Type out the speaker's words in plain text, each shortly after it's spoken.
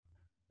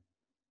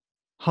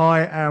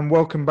Hi, and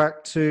welcome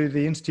back to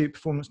the Institute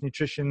Performance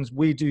Nutrition's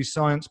We Do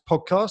Science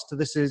podcast.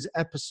 This is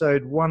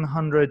episode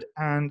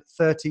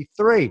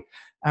 133.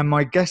 And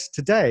my guest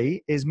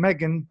today is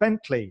Megan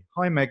Bentley.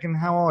 Hi, Megan.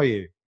 How are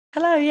you?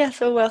 Hello,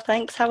 yes, all well,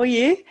 thanks. How are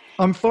you?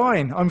 I'm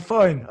fine. I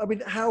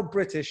mean, how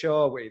British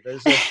are we?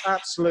 There's an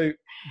absolute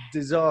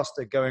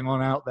disaster going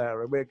on out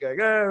there. And we're going,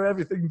 oh,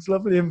 everything's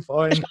lovely and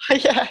fine.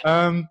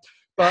 Yeah.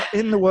 But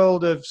in the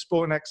world of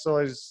sport and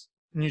exercise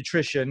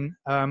nutrition,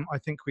 I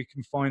think we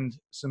can find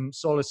some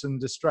solace and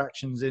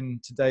distractions in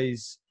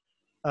today's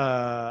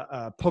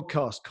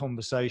podcast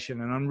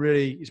conversation. And I'm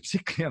really,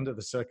 particularly under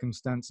the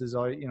circumstances,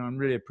 I'm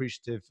really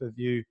appreciative of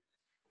you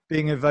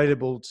being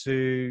available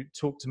to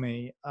talk to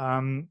me.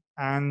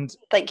 And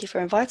thank you for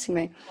inviting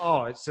me.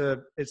 Oh, it's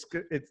good.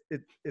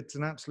 It's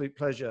an absolute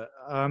pleasure.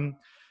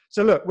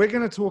 So look, we're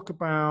going to talk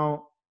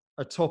about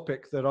a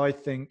topic that I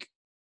think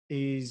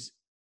is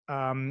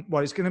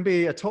it's going to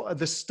be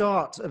the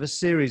start of a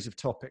series of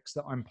topics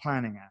that I'm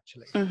planning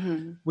actually,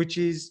 which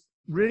is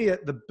really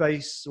at the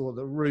base or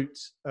the root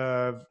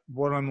of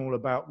what I'm all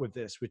about with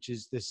this, which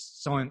is this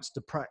science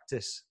to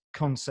practice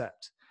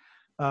concept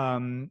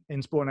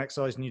in sport and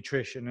exercise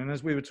nutrition. And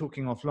as we were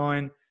talking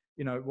offline,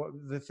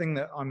 the thing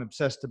that I'm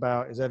obsessed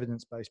about is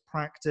evidence-based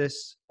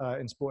practice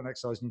in sport and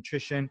exercise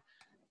nutrition,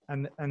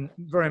 and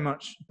very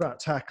much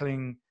about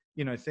tackling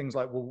things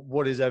like, well,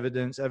 what is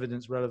evidence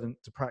relevant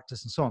to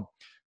practice, and so on,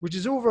 which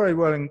is all very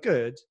well and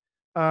good.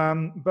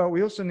 But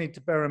we also need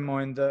to bear in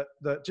mind that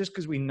just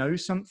because we know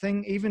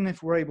something, even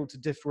if we're able to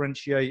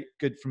differentiate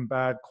good from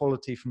bad,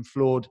 quality from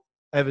flawed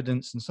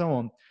evidence, and so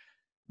on,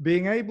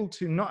 being able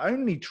to not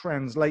only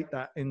translate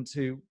that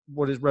into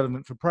what is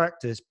relevant for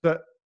practice,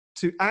 but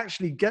to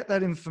actually get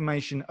that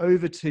information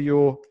over to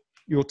your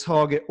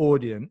target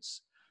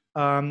audience.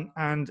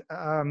 And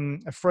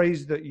a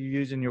phrase that you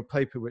use in your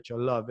paper, which I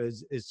love,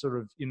 is sort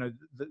of, the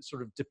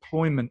sort of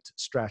deployment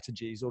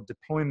strategies or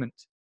deployment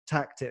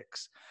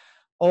tactics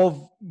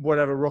of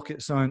whatever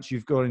rocket science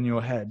you've got in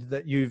your head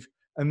that you've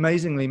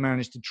amazingly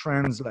managed to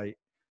translate.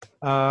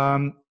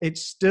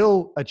 It's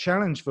still a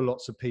challenge for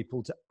lots of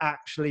people to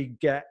actually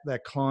get their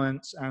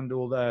clients and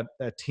or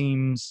their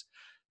teams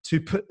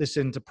to put this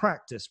into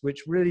practice,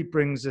 which really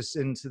brings us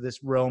into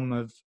this realm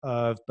of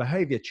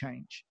behavior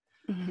change.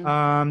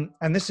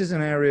 And this is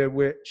an area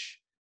which,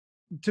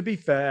 to be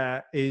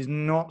fair, is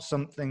not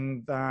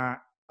something that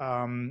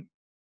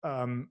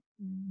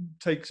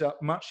takes up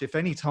much, if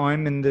any,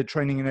 time in the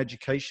training and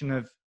education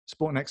of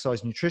sport and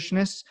exercise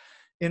nutritionists.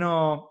 In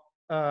our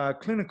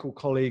clinical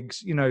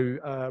colleagues,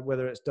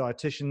 whether it's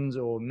dietitians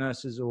or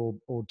nurses or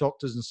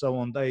doctors and so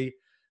on, they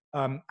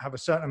have a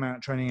certain amount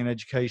of training and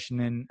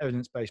education in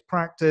evidence-based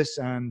practice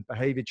and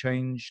behavior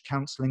change,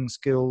 counseling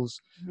skills,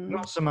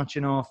 not so much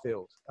in our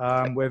field.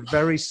 We're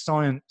very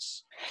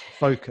science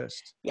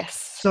focused.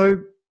 Yes. So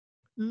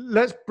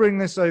let's bring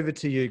this over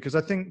to you, because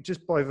I think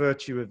just by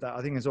virtue of that,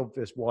 I think it's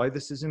obvious why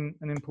this is an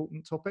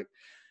important topic.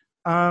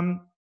 And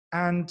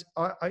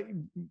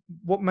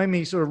what made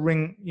me sort of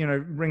ring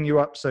you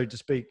up, so to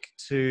speak,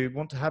 to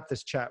want to have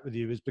this chat with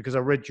you is because I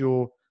read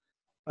your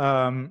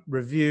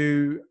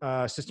review,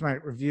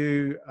 systematic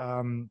review,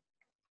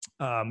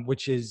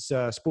 which is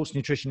Sports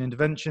Nutrition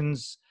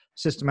Interventions,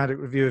 Systematic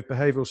Review of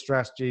Behavioral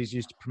Strategies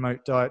Used to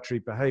Promote Dietary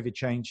Behavior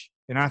Change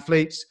in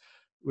Athletes,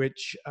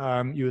 which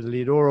you were the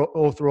lead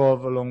author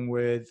of, along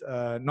with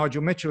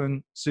Nigel Mitchell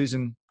and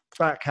Susan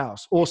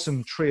Backhouse.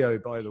 Awesome trio,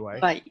 by the way.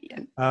 Right.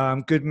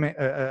 A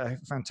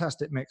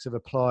fantastic mix of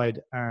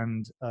applied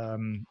and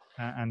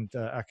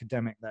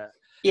academic there.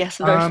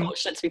 Yes, I'm very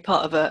fortunate to be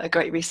part of a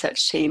great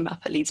research team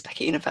up at Leeds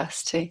Beckett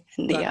University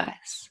in the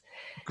EIS.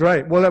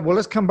 Great. Well,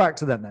 let's come back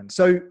to that then.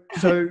 So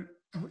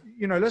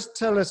let's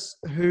tell us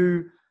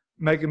who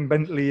Megan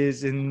Bentley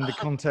is in the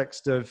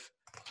context of,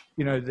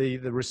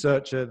 the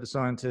researcher, the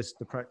scientist,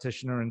 the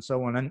practitioner, and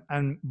so on,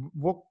 and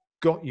what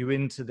got you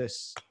into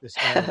this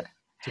area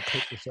to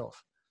kick this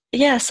off.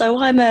 Yeah, so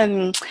I'm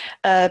a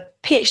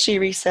PhD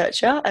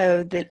researcher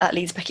at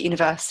Leeds Beckett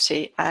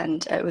University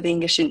and with the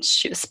English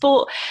Institute of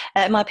Sport.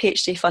 My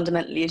PhD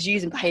fundamentally is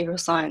using behavioural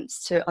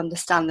science to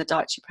understand the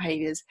dietary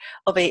behaviours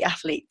of elite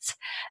athletes.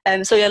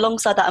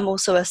 Alongside that, I'm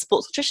also a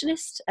sports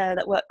nutritionist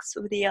that works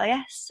with the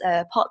EIS,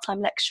 part-time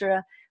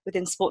lecturer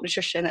within sport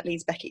nutrition at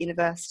Leeds Beckett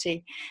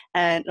University,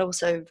 and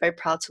also very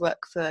proud to work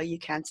for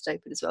UK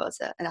Anti-Doping as well as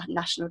a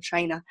national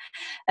trainer.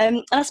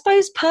 And I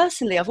suppose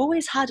personally, I've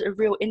always had a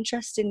real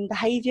interest in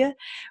behaviour,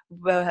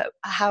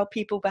 how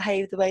people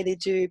behave the way they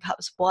do,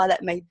 perhaps why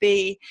that may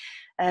be.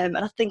 And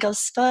I think I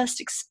was first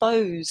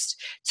exposed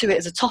to it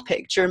as a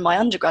topic during my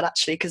undergrad,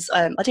 actually, because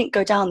I didn't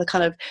go down the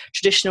kind of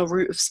traditional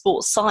route of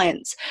sports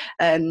science.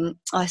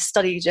 I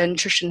studied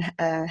nutrition,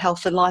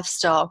 health and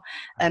lifestyle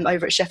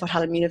over at Sheffield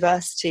Hallam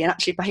University, and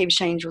actually behaviour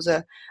change was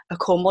a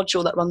core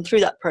module that ran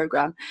through that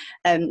programme.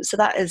 So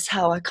that is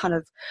how I kind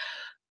of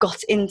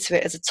got into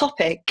it as a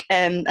topic.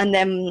 And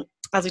then,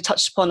 as we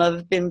touched upon,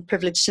 I've been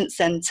privileged since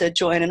then to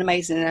join an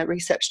amazing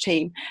research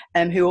team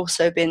who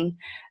also been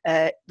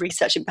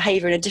researching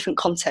behaviour in a different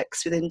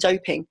context within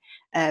doping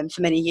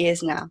for many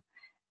years now.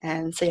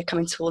 And so, yeah,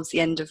 coming towards the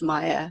end of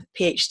my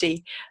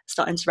PhD,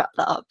 starting to wrap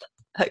that up,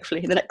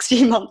 hopefully in the next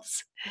few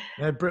months.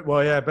 Yeah,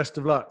 well, yeah, best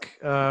of luck.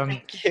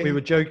 Thank you. We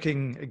were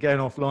joking again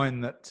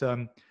offline that,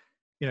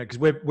 because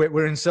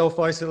we're in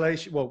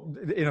self-isolation, well,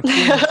 in a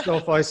form of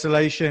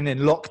self-isolation, in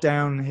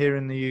lockdown here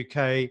in the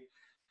UK.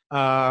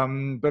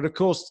 But of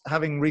course,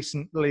 having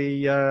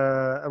recently,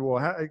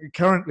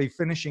 currently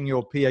finishing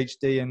your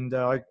PhD, and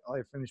I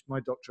finished my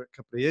doctorate a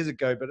couple of years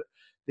ago, but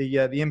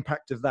the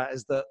impact of that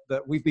is that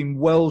we've been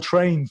well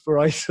trained for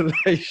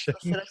isolation.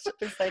 That's what I've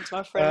been saying to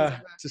my friends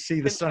to see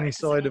the sunny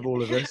side of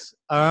all of this.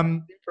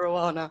 For a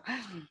while now.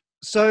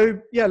 So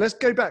yeah, let's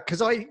go back,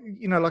 because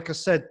like I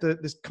said,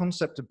 this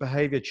concept of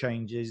behavior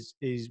change is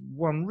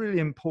one really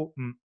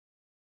important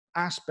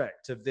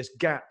aspect of this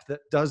gap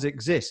that does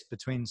exist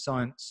between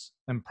science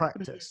and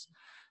practice.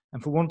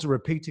 And for want of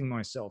repeating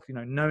myself,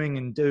 knowing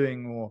and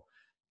doing, or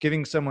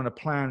giving someone a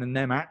plan and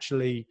them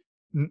actually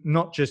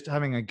not just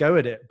having a go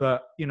at it,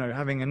 but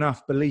having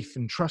enough belief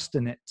and trust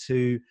in it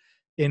to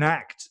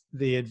enact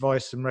the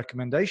advice and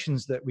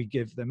recommendations that we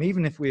give them,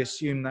 even if we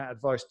assume that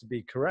advice to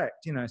be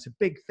correct. It's a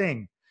big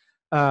thing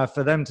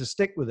for them to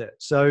stick with it.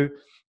 So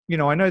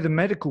I know the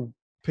medical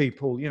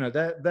people,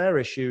 their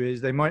issue is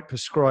they might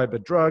prescribe a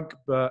drug,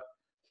 but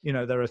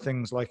there are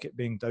things like it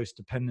being dose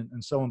dependent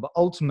and so on. But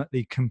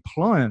ultimately,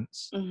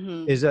 compliance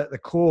is at the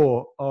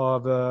core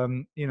of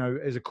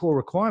is a core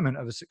requirement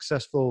of a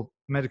successful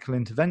medical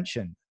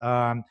intervention,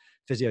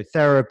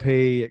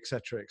 physiotherapy,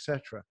 etc.,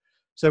 etc.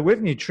 So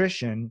with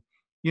nutrition,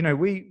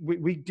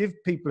 we give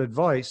people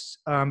advice,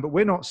 but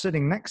we're not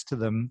sitting next to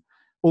them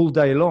all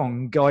day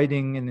long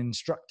guiding and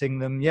instructing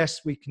them.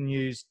 Yes, we can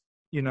use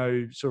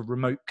sort of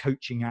remote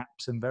coaching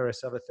apps and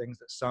various other things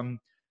that some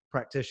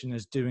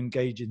practitioners do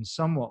engage in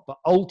somewhat, but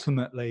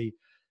ultimately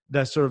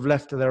they're sort of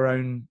left to their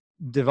own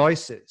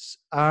devices.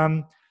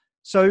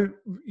 So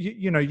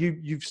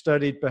you've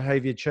studied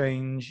behavior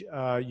change,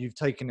 you've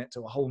taken it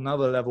to a whole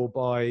nother level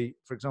by,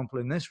 for example,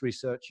 in this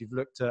research, you've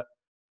looked at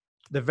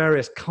the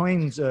various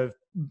kinds of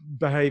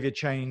behavior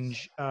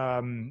change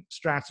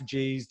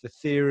strategies, the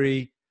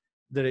theory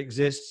that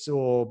exists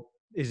or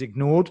is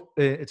ignored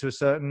to a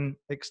certain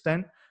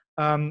extent,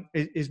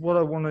 is what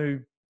I want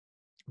to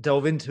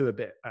delve into a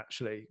bit,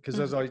 actually, because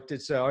as I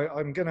did say,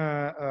 I'm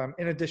gonna,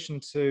 in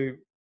addition to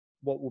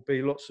what will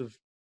be lots of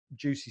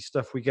juicy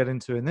stuff we get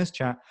into in this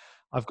chat,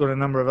 I've got a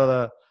number of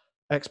other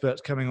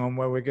experts coming on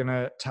where we're going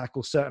to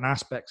tackle certain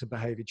aspects of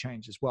behavior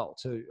change as well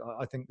too.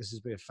 I think this has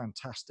been a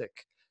fantastic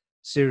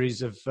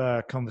series of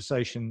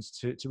conversations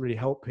to really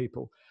help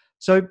people.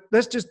 So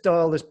let's just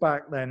dial this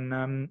back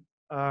then.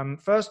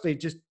 Firstly,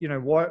 just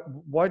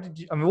why did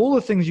you, all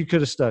the things you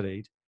could have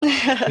studied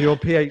your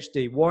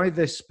PhD, why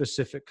this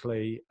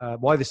specifically,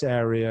 why this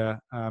area,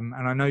 and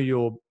I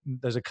know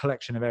there's a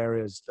collection of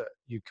areas that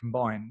you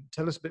combine.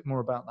 Tell us a bit more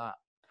about that.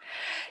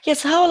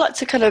 Yes, how I like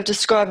to kind of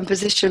describe and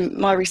position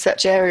my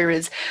research area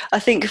is, I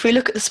think if we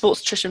look at the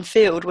sports nutrition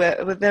field,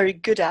 we're very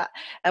good at,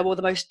 well,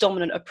 the most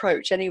dominant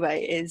approach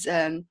anyway, is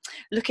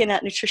looking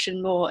at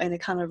nutrition more in a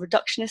kind of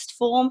reductionist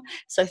form.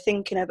 So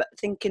thinking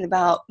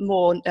about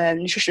more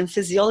nutrition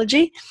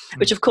physiology,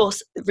 which of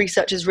course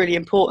research is really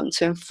important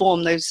to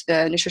inform those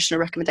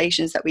nutritional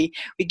recommendations that we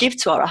give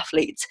to our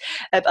athletes.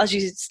 But as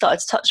you started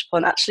to touch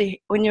upon,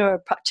 actually, when you're a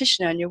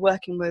practitioner and you're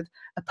working with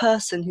a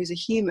person who's a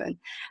human,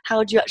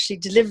 how do you actually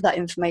deliver that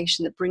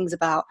information that brings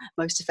about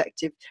most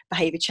effective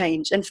behavior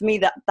change? And for me,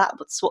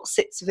 that's what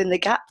sits within the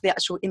gap, the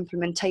actual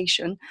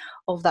implementation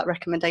of that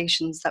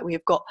recommendations that we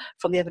have got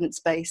from the evidence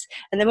base.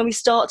 And then when we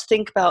start to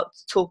think about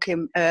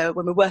talking,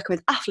 when we're working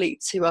with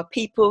athletes who are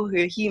people,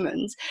 who are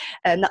humans,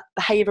 and that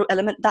behavioral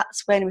element,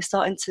 that's when we're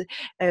starting to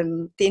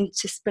the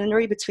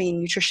interdisciplinary between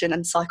nutrition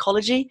and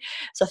psychology.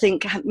 So I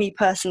think me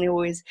personally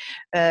always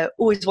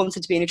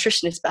wanted to be a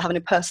nutritionist, but having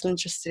a personal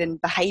interest in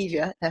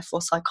behavior,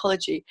 therefore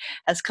psychology,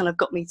 has kind of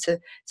got me to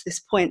this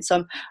point.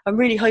 So I'm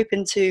really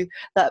hoping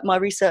that my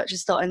research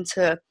is starting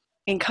to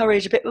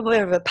encourage a bit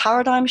more of a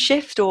paradigm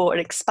shift, or an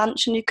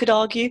expansion, you could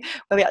argue,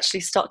 where we actually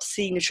start to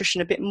see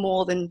nutrition a bit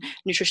more than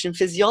nutrition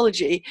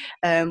physiology,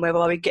 where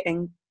we're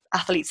getting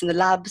athletes in the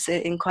labs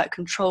in quite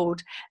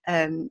controlled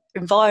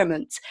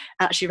environments,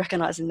 actually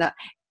recognizing that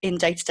in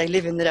day-to-day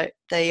living that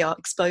they are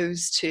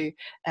exposed to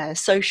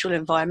social,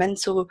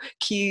 environmental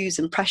cues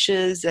and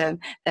pressures. They're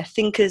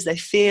thinkers, they're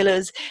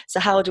feelers. So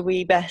how can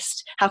we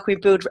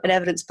build an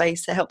evidence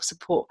base to help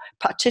support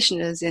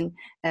practitioners in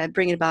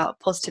bringing about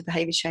positive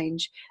behaviour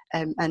change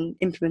and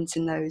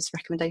implementing those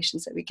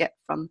recommendations that we get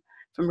from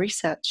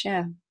research?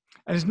 Yeah.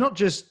 And it's not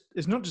just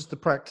the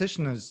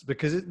practitioners,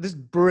 because this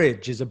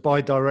bridge is a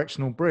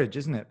bi-directional bridge,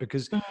 isn't it?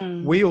 Because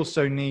we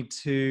also need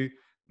to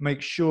make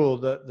sure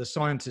that the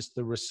scientists,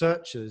 the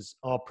researchers,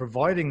 are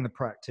providing the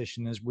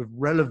practitioners with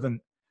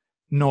relevant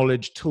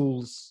knowledge,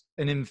 tools,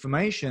 and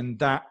information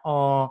that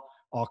our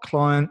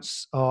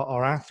clients,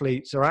 our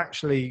athletes are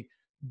actually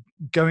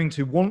going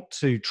to want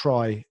to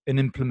try and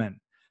implement.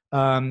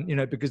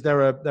 Because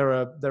there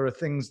are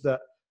things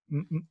that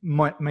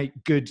might make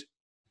good,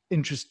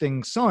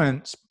 interesting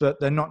science, but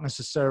they're not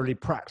necessarily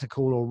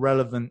practical or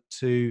relevant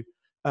to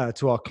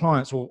to our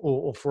clients,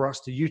 or for us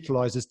to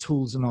utilize as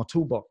tools in our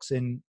toolbox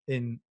in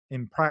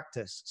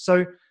practice.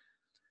 So,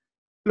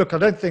 look, I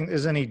don't think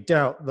there's any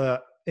doubt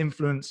that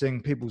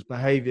influencing people's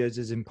behaviors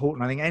is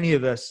important. I think any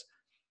of us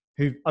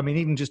who, I mean,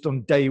 even just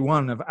on day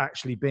one of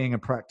actually being a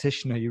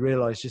practitioner, you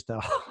realize just how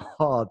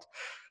hard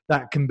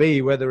that can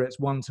be, whether it's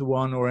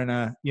one-to-one or in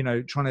a,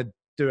 trying to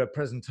do a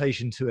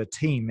presentation to a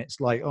team. It's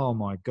like, oh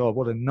my God,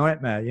 what a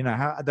nightmare.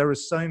 There are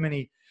so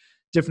many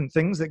different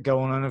things that go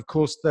on. And of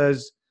course,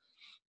 there's,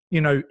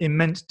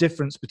 immense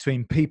difference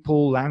between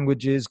people,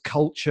 languages,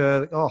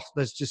 culture. Oh,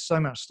 there's just so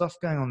much stuff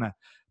going on there.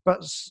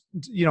 But,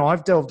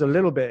 I've delved a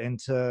little bit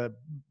into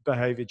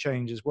behavior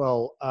change as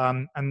well.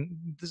 And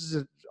this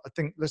is, I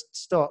think, let's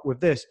start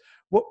with this.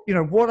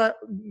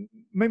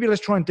 Maybe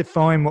let's try and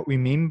define what we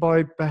mean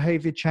by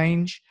behavior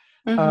change.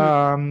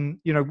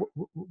 Mm-hmm.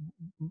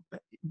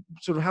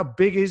 Sort of how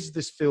big is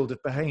this field of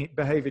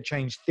behavior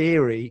change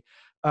theory?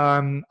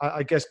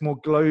 I guess more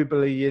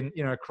globally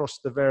across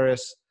the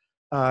various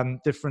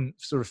different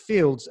sort of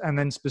fields, and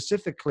then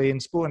specifically in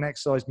sport and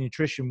exercise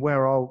nutrition,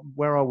 where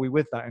are we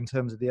with that in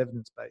terms of the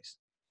evidence base?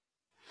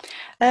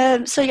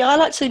 So I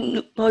like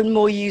to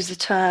more use the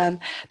term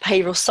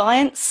behavioural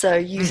science, so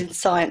using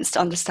science to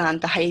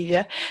understand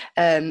behaviour.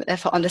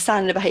 Therefore,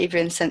 understanding the behaviour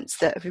in the sense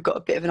that if we've got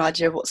a bit of an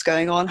idea of what's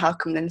going on, how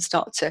can we then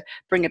start to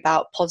bring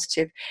about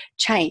positive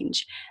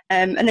change?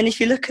 And then if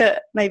you look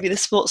at maybe the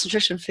sports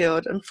nutrition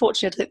field,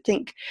 unfortunately, I don't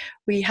think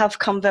we have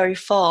come very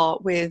far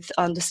with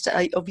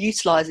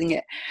utilising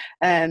it.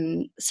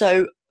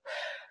 So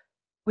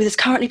there's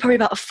currently probably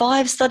about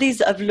 5 studies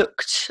that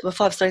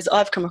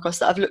I've come across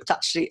that have looked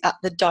actually at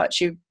the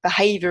dietary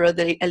behaviour of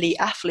the elite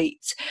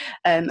athletes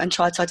and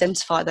tried to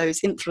identify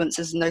those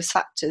influences and those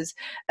factors,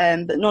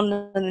 but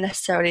not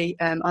necessarily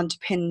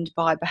underpinned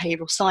by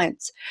behavioural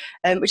science,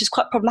 which is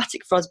quite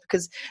problematic for us,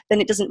 because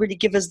then it doesn't really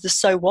give us the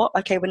so what.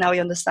 Okay, well, now we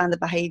understand the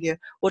behaviour.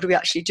 What do we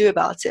actually do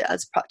about it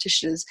as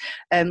practitioners?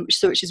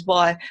 Which is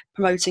why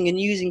promoting and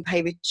using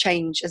behaviour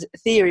change as a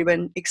theory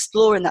when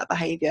exploring that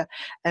behaviour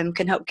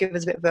can help give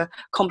us a bit of a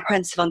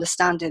comprehensive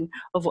understanding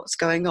of what's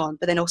going on,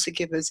 but then also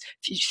give us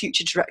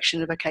future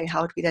direction of, okay,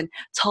 how do we then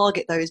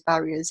target those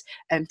barriers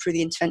through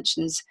the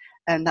interventions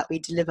that we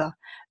deliver.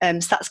 So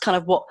that's kind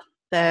of what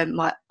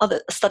my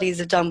other studies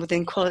have done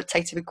within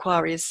qualitative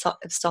inquiry, have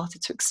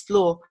started to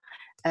explore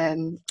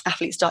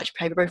athletes' dietary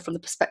behaviour, both from the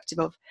perspective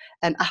of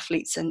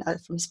athletes and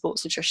from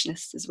sports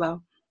nutritionists as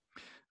well.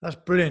 That's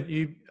brilliant.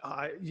 You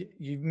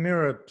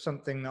mirror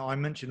something that I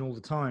mention all the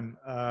time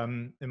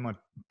in my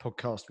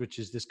podcast, which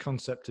is this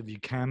concept of you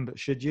can, but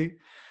should you?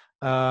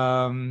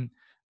 I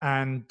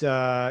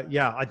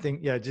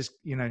think, just,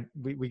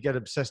 we get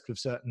obsessed with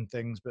certain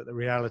things, but the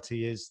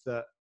reality is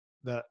that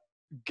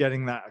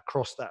getting that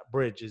across that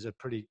bridge is a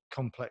pretty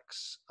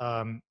complex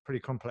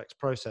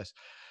process.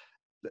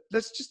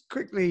 Let's just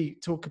quickly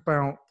talk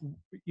about,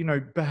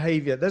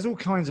 behavior. There's all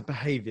kinds of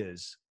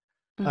behaviors.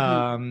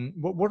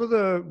 Mm-hmm.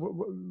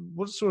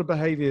 What sort of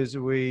behaviors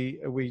are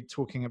we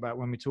talking about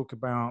when we talk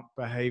about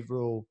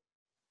behavioral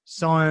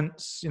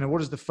science?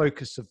 What is the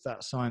focus of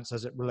that science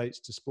as it relates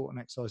to sport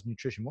and exercise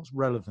nutrition? What's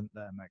relevant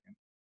there, Megan?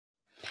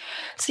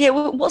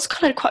 So what's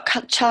kind of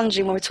quite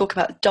challenging when we talk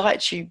about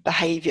dietary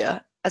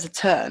behaviour as a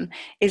term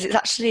is it's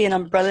actually an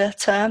umbrella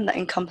term that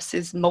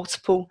encompasses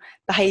multiple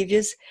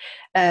behaviours.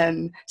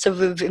 So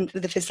within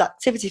the physical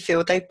activity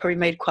field, they've probably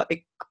made quite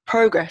big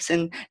progress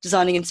in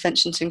designing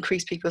intervention to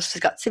increase people's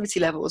physical activity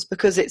levels,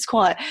 because it's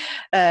quite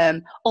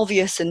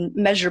obvious and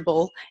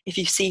measurable if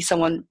you see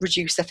someone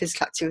reduce their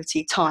physical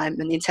activity time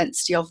and the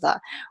intensity of that.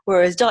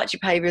 Whereas dietary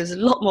behaviour is a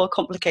lot more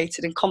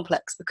complicated and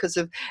complex because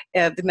of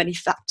the many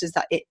factors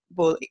that it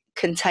will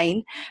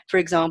contain. For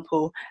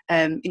example,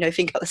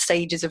 think about the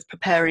stages of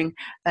preparing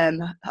a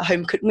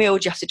home cooked meal.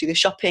 You have to do the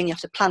shopping, you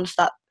have to plan for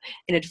that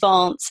in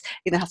advance,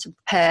 you then have to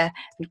prepare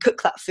and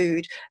cook that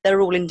food. They're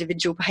all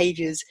individual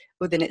behaviours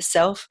within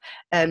itself,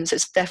 so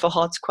it's therefore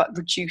hard to quite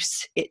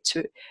reduce it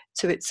to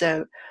its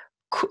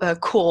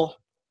core.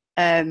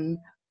 Well,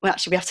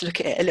 actually, we have to look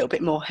at it a little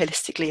bit more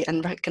holistically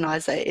and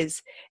recognise that it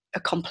is a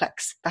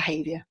complex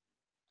behaviour.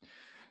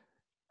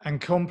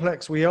 And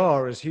complex we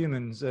are as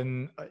humans.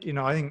 And,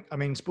 I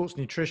think sports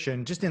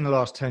nutrition just in the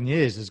last 10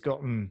 years has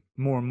gotten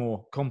more and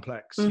more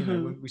complex.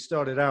 Mm-hmm. When we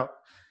started out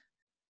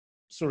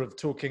sort of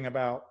talking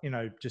about,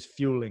 just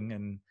fueling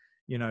and,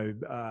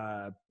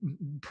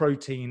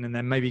 protein, and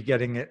then maybe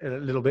getting a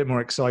little bit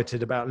more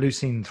excited about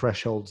leucine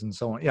thresholds and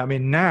so on. Yeah,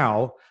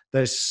 now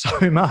there's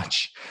so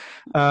much,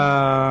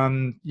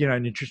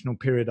 nutritional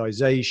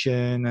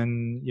periodization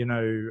and,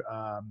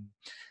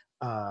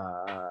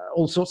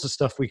 all sorts of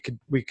stuff we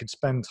could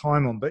spend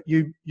time on. But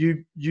you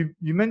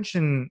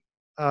mentioned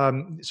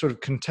sort of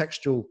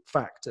contextual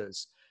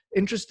factors.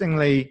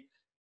 Interestingly,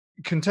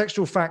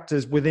 contextual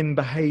factors within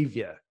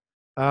behavior.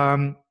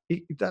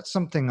 That's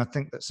something I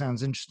think that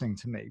sounds interesting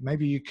to me.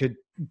 Maybe you could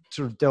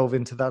sort of delve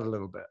into that a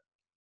little bit.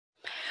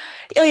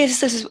 Oh yes,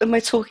 this is when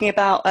we're talking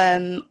about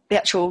the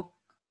actual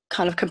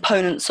kind of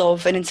components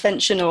of an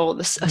intervention or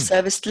a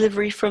service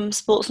delivery from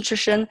sports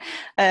nutrition.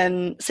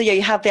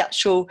 You have the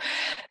actual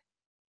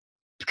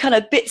kind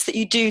of bits that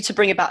you do to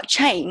bring about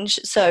change.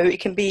 So it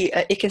can be,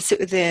 it can sit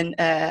within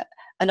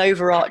an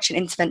overarching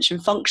intervention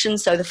function.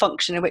 So the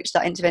function in which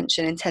that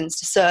intervention intends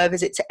to serve,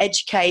 is it to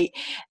educate?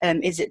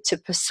 Is it to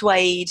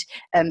persuade?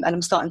 And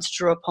I'm starting to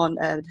draw upon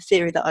the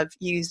theory that I've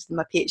used in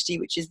my PhD,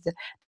 which is the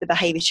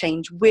behaviour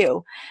change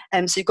wheel.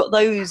 So you've got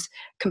those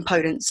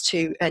components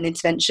to an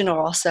intervention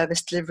or our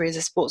service delivery as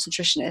a sports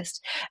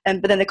nutritionist.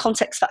 But then the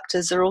context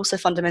factors are also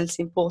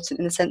fundamentally important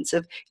in the sense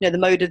of, the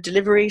mode of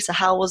delivery. So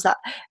how was that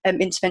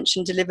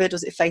intervention delivered?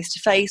 Was it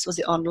face-to-face? Was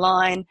it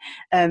online?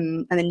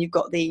 And then you've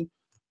got the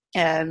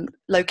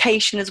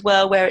location as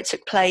well, where it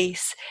took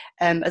place,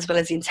 as well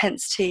as the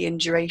intensity and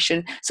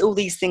duration. So all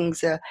these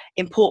things are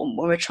important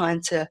when we're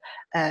trying to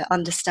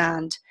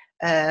understand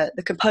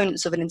the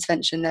components of an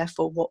intervention.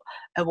 Therefore, what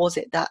was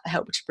it that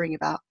helped to bring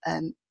about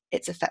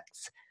its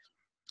effects?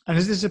 And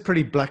is this a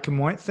pretty black and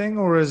white thing,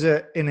 or is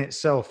it in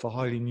itself a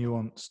highly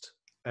nuanced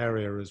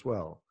area as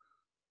well?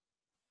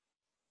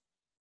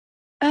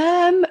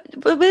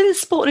 With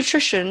sport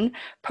nutrition,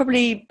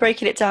 probably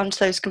breaking it down to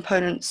those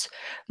components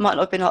might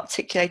not have been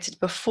articulated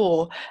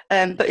before,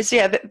 but it's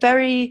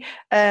very,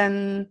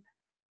 I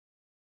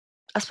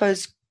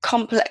suppose,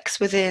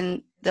 complex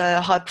within the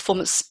high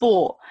performance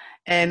sport,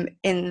 in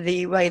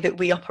the way that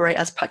we operate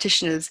as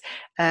practitioners.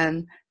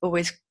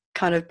 Always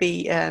kind of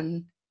be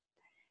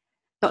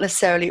not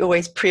necessarily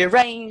always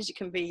prearranged. It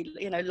can be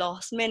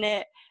last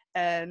minute.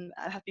 Have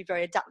to be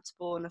very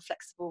adaptable and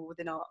flexible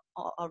within our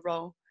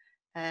role.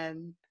 I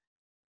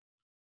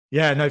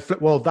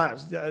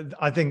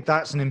think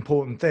that's an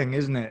important thing,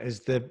 isn't it?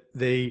 Is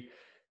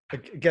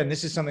again,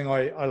 this is something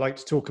I like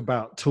to talk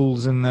about,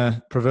 tools in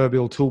the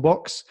proverbial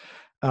toolbox.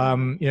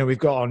 We've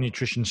got our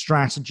nutrition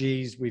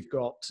strategies, we've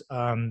got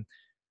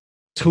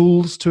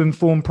tools to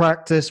inform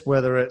practice,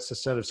 whether it's a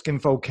set of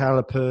skinfold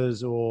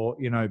calipers or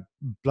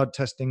blood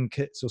testing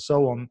kits or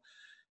so on.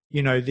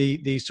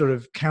 The sort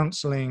of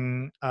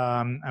counseling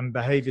and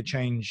behavior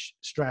change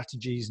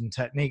strategies and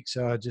techniques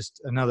are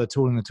just another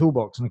tool in the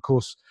toolbox. And of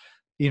course,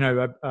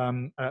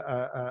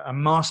 a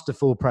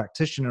masterful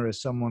practitioner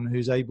is someone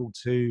who's able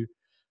to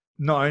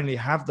not only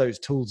have those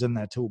tools in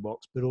their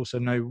toolbox, but also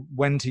know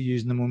when to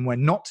use them and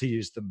when not to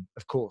use them,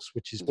 of course,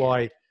 which is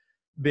why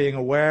being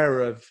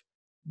aware of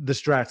the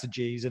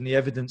strategies and the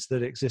evidence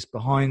that exists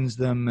behind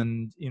them,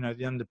 and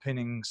the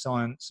underpinning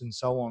science and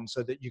so on,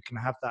 so that you can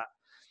have that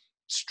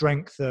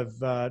strength of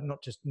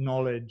not just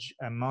knowledge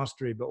and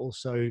mastery, but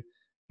also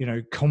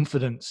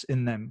confidence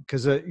in them.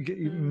 Because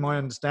my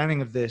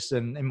understanding of this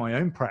and in my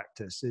own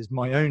practice is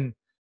my own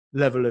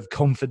level of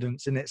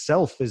confidence in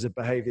itself is a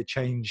behavior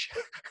change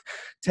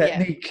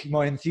technique.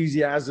 My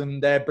enthusiasm,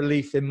 their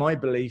belief in my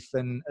belief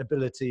and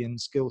ability and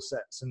skill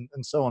sets and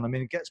so on. I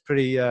mean, it gets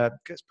pretty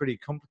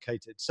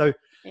complicated. So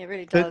it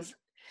really does.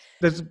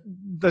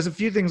 There's a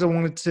few things I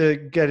wanted to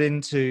get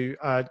into,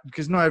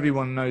 because not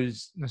everyone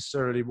knows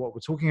necessarily what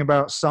we're talking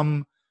about.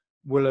 Some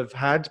will have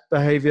had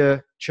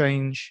behavior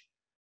change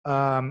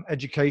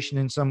education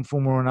in some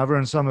form or another,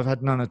 and some have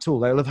had none at all.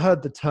 They'll have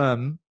heard the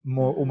term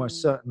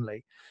almost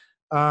certainly.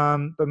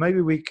 But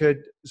maybe we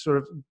could sort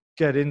of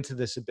get into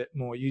this a bit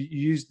more. You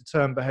use the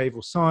term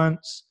behavioral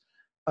science,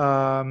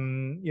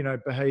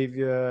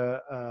 behavior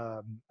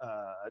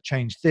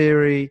change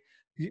theory.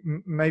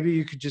 Maybe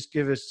you could just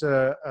give us,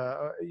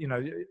 you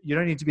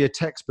don't need to be a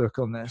textbook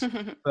on this,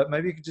 but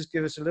maybe you could just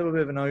give us a little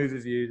bit of an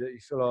overview that you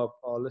feel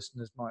our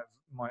listeners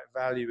might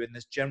value in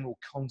this general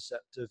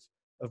concept of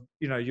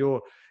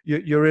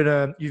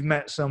you've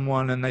met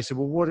someone and they said,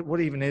 well, what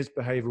even is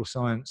behavioral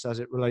science as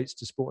it relates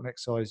to sport and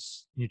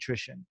exercise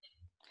nutrition?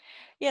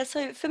 Yeah,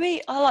 so for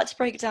me, I like to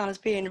break it down as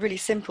being really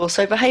simple.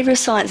 So behavioural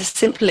science is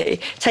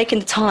simply taking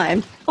the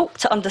time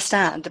to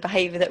understand the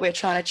behaviour that we're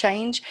trying to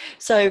change.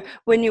 So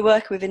when you're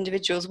working with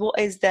individuals, what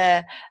is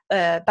their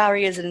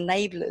barriers and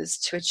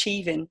enablers to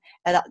achieving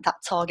that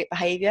target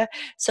behaviour?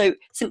 So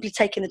simply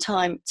taking the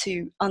time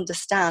to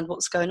understand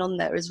what's going on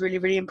there is really,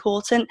 really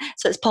important.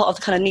 So it's part of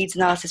the kind of needs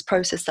analysis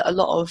process that a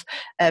lot of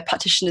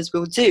practitioners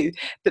will do,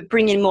 but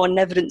bringing more an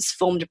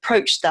evidence-formed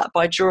approach to that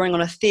by drawing on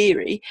a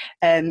theory,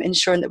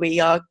 ensuring that we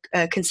are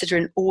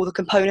considering all the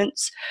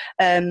components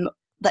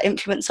that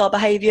influence our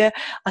behaviour.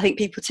 I think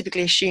people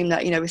typically assume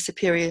that, with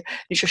superior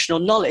nutritional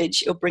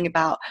knowledge, it'll bring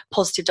about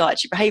positive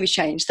dietary behaviour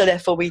change. So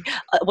therefore we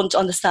want to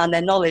understand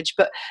their knowledge,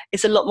 but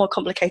it's a lot more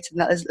complicated than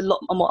that. There's a lot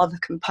more other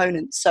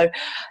components. So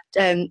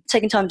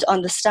taking time to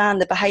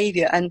understand the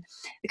behaviour, and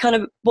the kind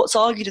of what's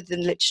argued in the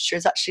literature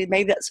is actually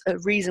maybe that's a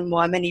reason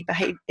why many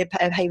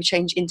behaviour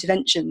change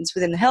interventions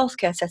within the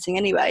healthcare setting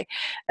anyway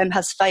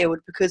has failed,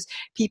 because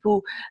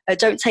people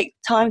don't take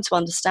time to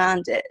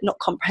understand it, not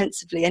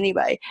comprehensively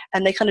anyway,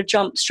 and they kind of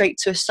jump straight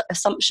to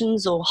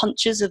assumptions or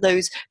hunches of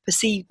those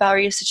perceived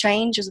barriers to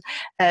change.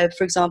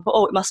 For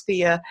example, it must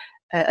be a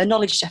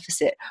knowledge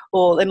deficit,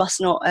 or they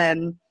must not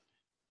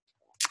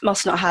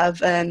must not have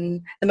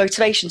the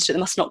motivation to do it, they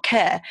must not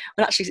care,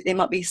 when actually it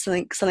might be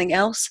something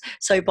else.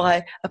 So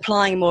by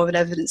applying more of an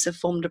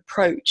evidence-informed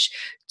approach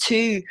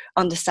to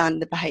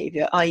understand the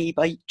behaviour, i.e.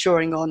 by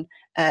drawing on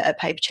a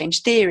behaviour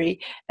change theory,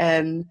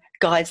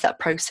 guides that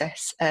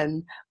process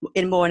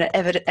in more an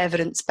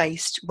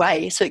evidence-based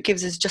way. So it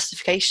gives us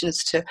justification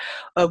as to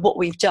what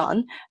we've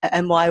done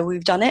and why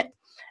we've done it.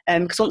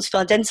 Because once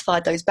we've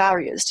identified those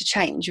barriers to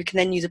change, we can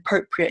then use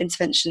appropriate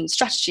intervention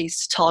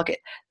strategies to target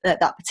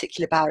that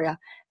particular barrier.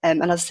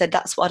 And as I said,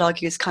 that's what I'd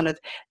argue is kind of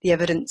the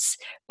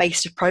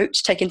evidence-based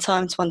approach, taking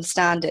time to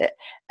understand it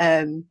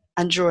and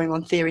drawing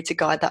on theory to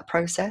guide that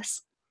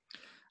process.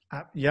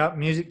 Yeah,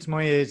 music to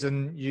my ears.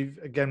 And you've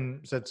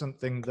again said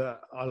something that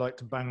I like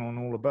to bang on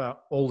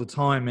all the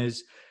time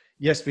is,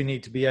 yes, we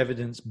need to be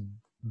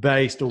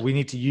evidence-based, or we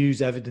need to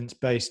use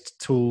evidence-based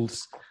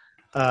tools,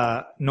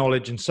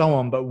 knowledge and so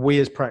on, but we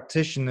as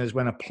practitioners,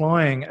 when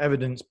applying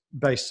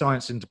evidence-based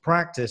science into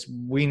practice,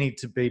 we need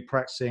to be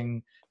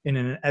practicing in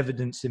an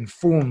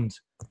evidence-informed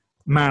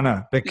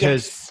manner,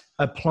 because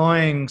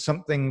applying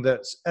something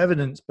that's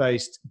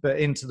evidence-based but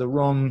into the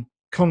wrong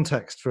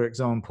context, for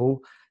example,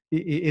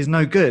 is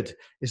no good.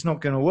 It's not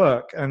going to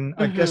work. And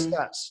I guess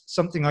that's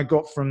something I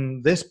got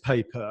from this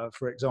paper,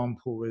 for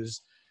example,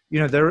 is,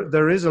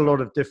 there is a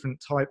lot of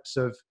different types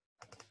of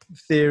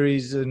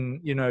theories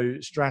and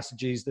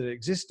strategies that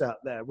exist out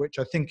there, which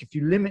I think if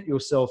you limit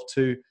yourself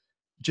to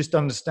just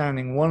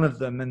understanding one of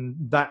them, and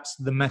that's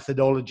the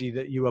methodology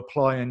that you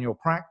apply in your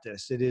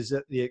practice, it is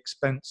at the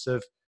expense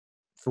of,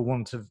 for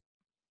want of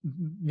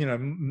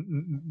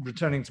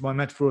returning to my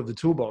metaphor of the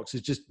toolbox,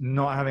 is just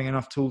not having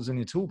enough tools in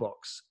your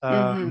toolbox,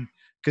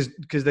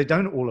 because they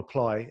don't all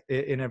apply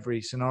in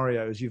every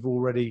scenario, as you've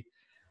already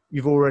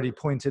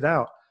pointed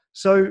out.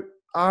 So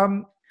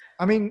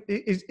I mean,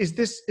 is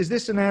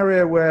this an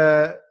area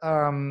where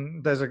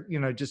there's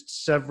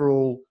just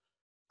several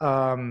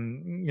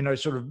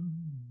sort of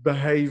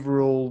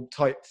behavioral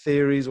type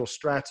theories or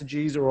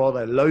strategies, or are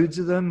there loads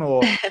of them,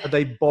 or are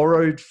they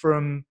borrowed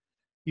from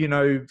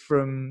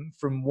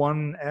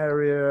one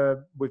area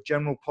with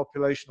general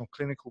population or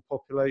clinical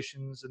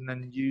populations, and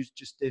then used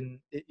just in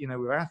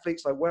with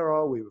athletes? Like, where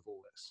are we with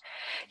all this?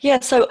 Yeah,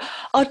 so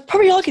I'd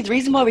probably argue the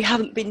reason why we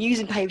haven't been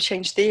using behaviour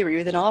change theory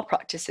within our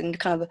practice and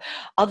kind of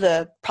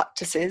other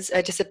practices,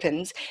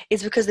 disciplines,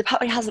 is because there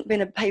probably hasn't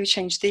been a behaviour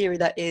change theory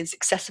that is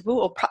accessible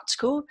or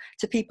practical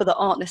to people that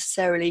aren't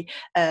necessarily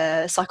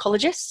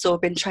psychologists or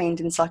been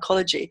trained in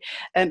psychology,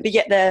 but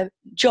yet their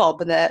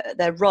job and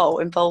their role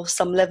involves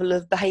some level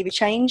of behaviour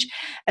change.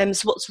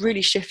 So what's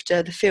really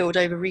shifted the field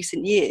over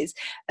recent years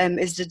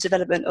is the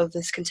development of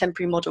this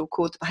contemporary model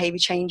called the behaviour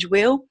change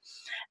wheel.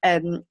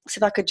 So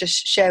if I could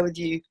just share with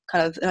you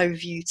kind of an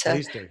overview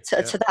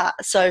to that.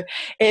 So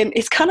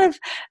it's kind of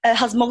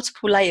has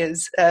multiple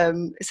layers.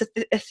 It's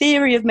a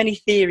theory of many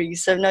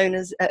theories, so known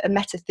as a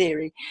meta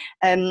theory.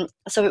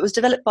 So it was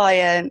developed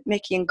by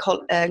Mickey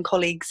and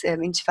colleagues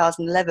in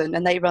 2011,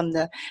 and they run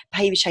the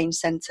Behaviour Change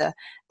Centre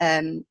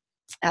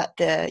at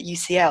the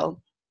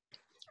UCL.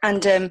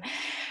 And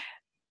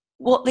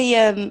what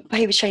the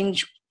behaviour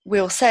change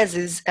wheel says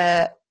is,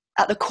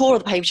 at the core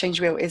of the behaviour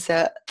change wheel is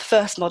the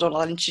first model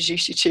I'll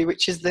introduce you to,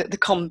 which is the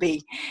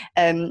COM-B.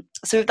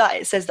 So with that,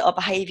 it says that our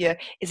behaviour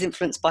is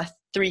influenced by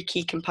three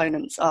key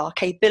components: our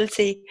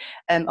capability,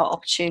 our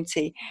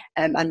opportunity,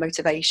 and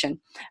motivation.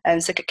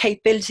 So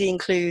capability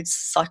includes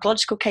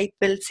psychological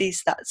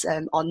capabilities, that's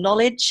our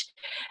knowledge,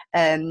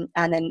 and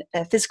then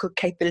physical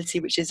capability,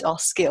 which is our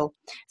skill.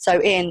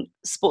 So in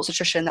sports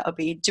nutrition, that would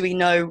be, do we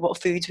know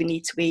what foods we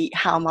need to eat,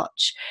 how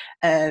much,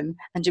 and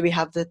do we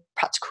have the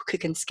practical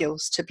cooking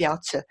skills to be able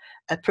to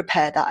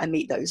prepare that and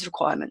meet those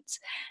requirements.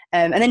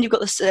 And then you've got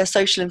the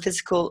social and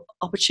physical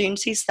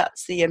opportunities.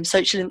 That's the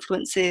social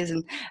influences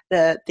and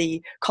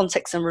the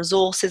context and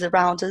resources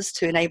around us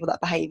to enable that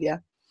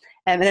behaviour.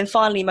 And then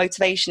finally,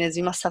 motivation is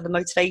you must have the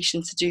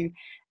motivation to do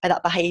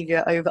that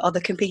behaviour over other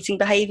competing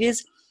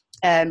behaviours.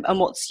 And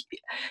what's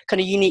kind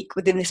of unique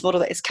within this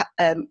model that is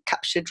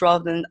captured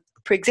rather than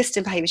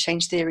pre-existing behaviour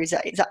change theories,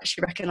 that it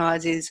actually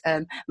recognises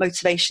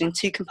motivation in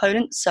two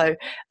components. So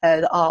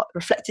our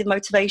reflective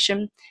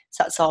motivation,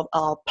 so that's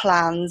our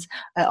plans,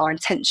 our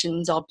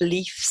intentions, our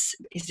beliefs.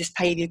 Is this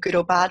behaviour good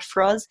or bad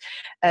for us?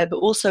 But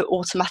also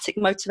automatic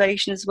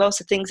motivation as well,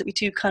 so things that we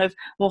do kind of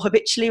more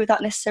habitually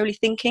without necessarily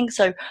thinking,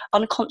 so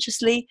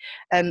unconsciously,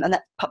 and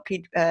that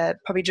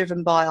probably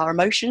driven by our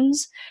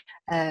emotions,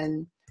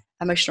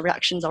 emotional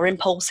reactions, our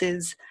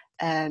impulses,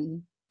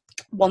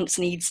 wants,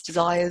 needs,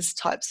 desires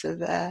types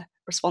of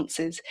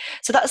responses.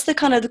 So that's the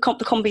kind of the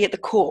COM-B at the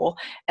core,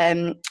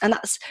 and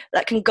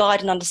that can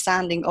guide an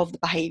understanding of the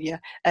behaviour.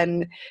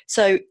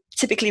 So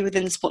typically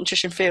within the sport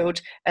nutrition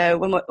field,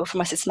 from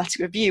my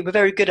systematic review, we're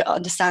very good at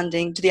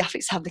understanding, do the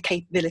athletes have the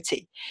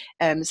capability?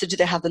 So do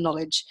they have the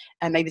knowledge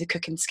and maybe the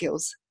cooking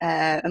skills?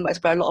 And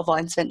that's where a lot of our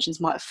interventions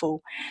might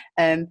fall.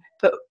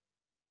 But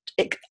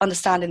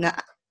understanding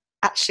that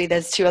actually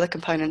there's two other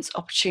components,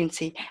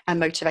 opportunity and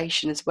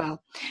motivation as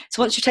well.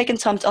 So once you've taken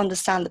time to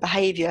understand the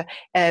behaviour,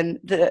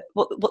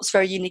 what's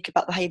very unique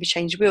about behaviour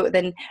change wheel, it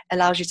then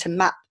allows you to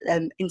map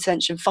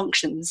intervention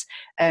functions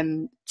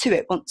to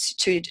it,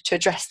 to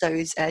address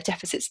those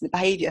deficits in the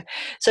behaviour.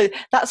 So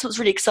that's what's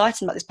really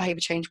exciting about this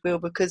behaviour change wheel,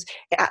 because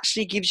it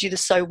actually gives you the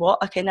so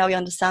what. Okay, now we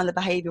understand the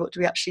behaviour, what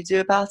do we actually do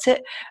about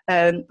it?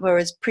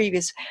 Whereas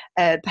previous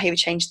behaviour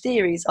change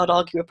theories, I'd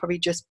argue, are probably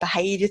just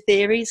behaviour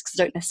theories, because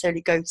they don't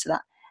necessarily go to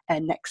that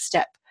next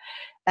step.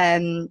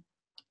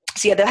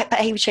 So yeah, the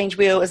behaviour change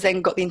wheel has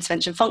then got the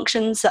intervention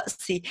functions.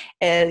 That's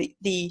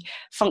the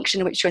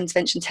function in which your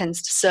intervention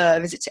tends to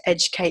serve. Is it to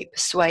educate,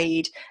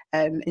 persuade,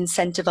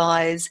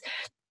 incentivise?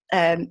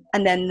 And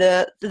then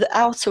the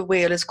outer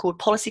wheel is called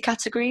policy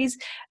categories,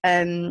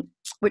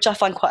 which I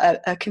find quite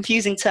a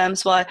confusing term.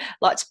 So I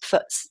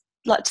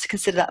like to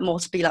consider that more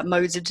to be like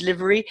modes of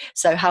delivery.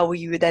 So how will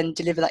you then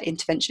deliver that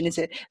intervention? Is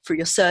it through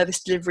your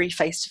service delivery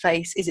face to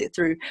face? Is it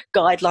through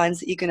guidelines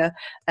that you're going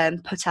to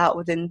put out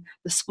within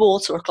the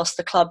sport or across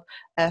the club,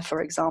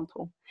 for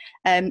example?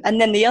 And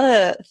then the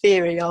other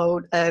theory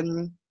I'll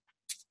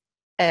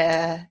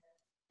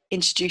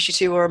introduce you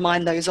to or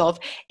remind those of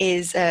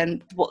is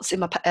what's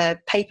in my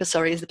paper,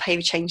 is the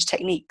behaviour change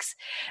techniques.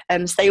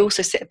 So they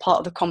also sit a part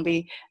of the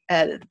COM-B,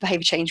 the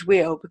behaviour change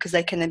wheel, because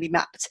they can then be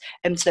mapped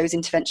to those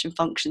intervention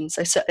functions.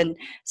 So certain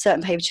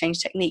behaviour change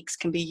techniques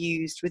can be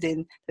used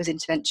within those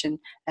intervention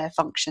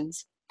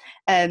functions.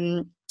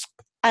 And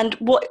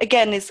what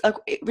again is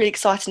really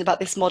exciting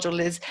about this model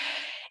is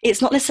it's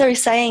not necessarily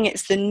saying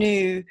it's the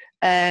new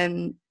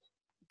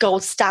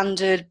gold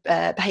standard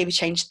behaviour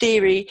change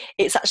theory.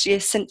 It's actually a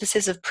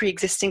synthesis of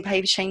pre-existing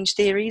behaviour change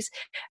theories.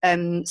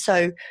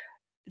 So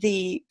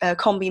the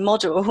COM-B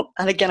model,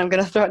 and again I'm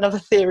going to throw another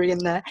theory in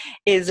there,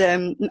 is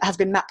has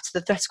been mapped to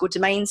the theoretical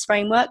domains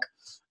framework,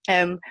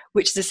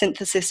 which is a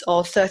synthesis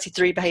of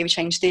 33 behaviour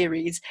change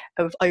theories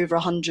of over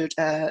 100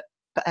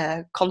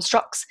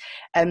 constructs.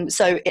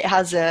 So it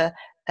has a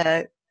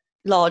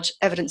large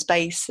evidence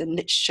base and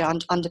literature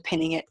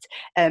underpinning it,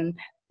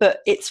 but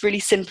it's really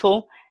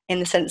simple in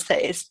the sense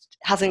that it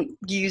hasn't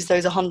used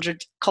those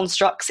 100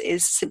 constructs. It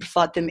has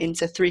simplified them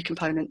into 3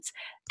 components: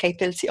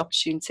 capability,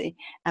 opportunity,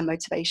 and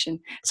motivation.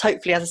 So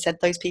hopefully, as I said,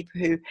 those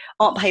people who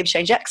aren't behaviour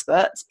change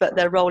experts, but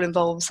their role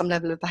involves some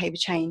level of behaviour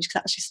change, can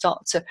actually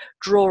start to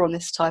draw on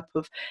this type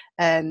of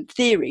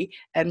theory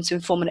to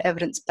inform an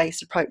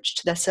evidence-based approach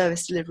to their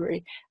service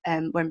delivery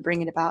when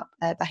bringing about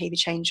behaviour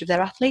change with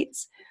their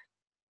athletes.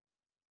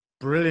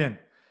 Brilliant.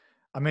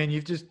 I mean,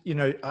 you've just,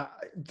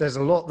 there's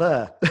a lot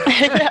there.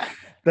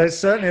 There's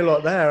certainly a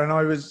lot there. And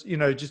I was,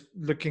 just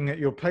looking at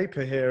your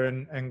paper here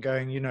and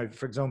going,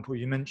 for example,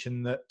 you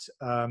mentioned that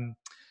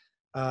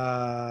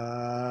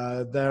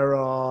there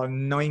are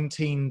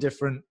 19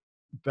 different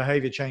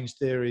behavior change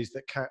theories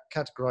that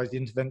categorize the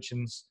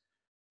interventions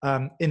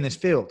in this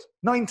field.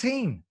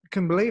 19, I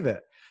couldn't believe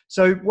it.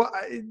 So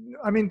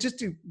just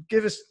to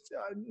give us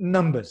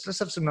numbers, let's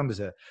have some numbers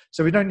here.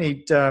 So we don't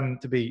need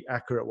to be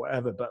accurate,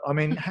 whatever, but I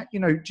mean,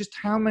 just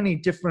how many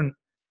different,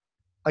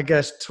 I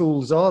guess,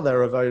 tools are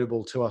there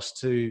available to us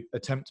to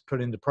attempt to put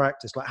into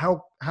practice? Like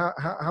how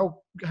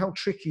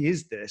tricky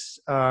is this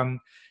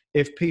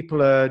if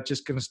people are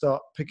just going to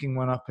start picking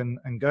one up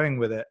and going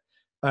with it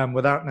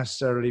without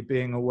necessarily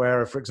being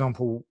aware of, for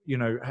example,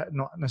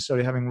 not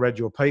necessarily having read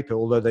your paper,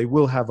 although they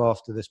will have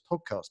after this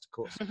podcast, of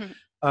course.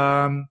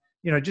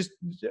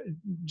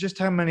 Just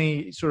how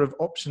many sort of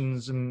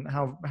options and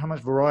how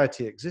much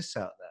variety exists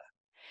out there?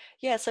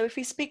 Yeah, so if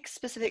we speak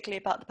specifically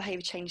about the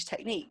behaviour change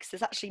techniques,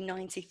 there's actually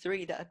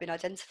 93 that have been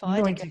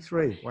identified.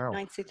 93, wow.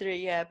 93,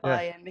 yeah,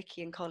 by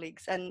Mickey and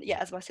colleagues. And yeah,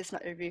 as my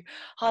systematic review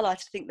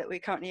highlighted, I think that we're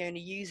currently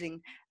only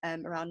using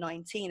around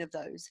 19 of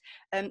those.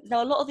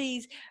 Now, a lot of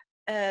these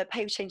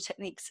behaviour change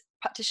techniques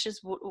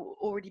practitioners will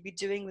already be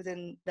doing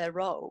within their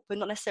role, but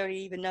not necessarily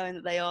even knowing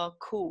that they are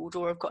called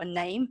or have got a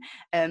name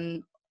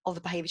of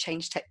the behaviour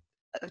change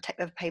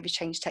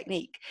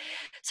technique.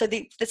 So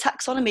the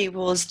taxonomy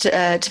was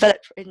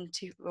developed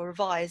or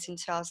revised in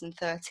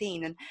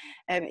 2013,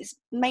 and its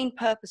main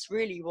purpose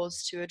really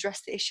was to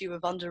address the issue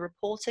of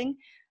underreporting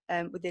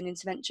within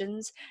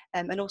interventions,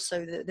 and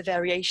also the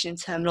variation in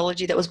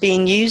terminology that was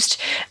being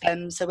used.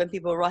 So when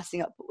people were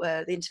writing up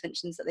the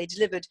interventions that they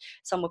delivered,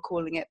 some were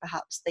calling it,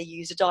 perhaps they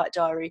used a diet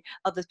diary,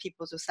 other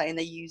people were saying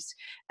they used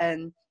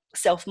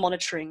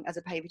self-monitoring as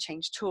a behaviour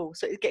change tool.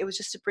 So it was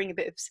just to bring a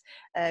bit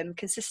of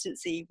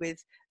consistency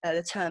with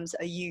the terms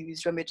that are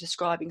used when we're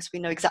describing, so we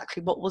know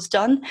exactly what was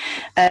done.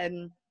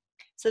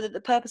 So that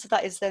the purpose of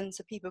that is then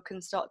so people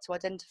can start to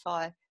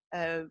identify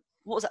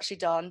what was actually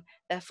done,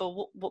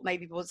 therefore what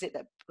maybe was it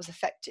that was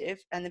effective,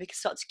 and then we can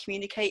start to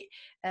communicate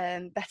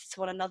better to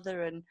one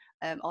another and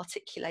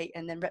articulate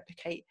and then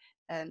replicate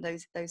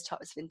those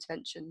types of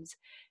interventions.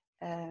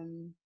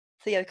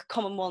 So yeah,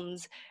 common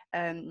ones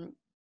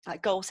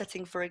like goal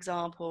setting, for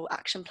example,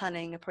 action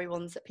planning are probably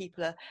ones that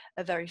people are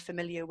very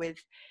familiar with.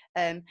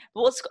 But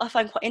what I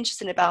find quite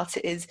interesting about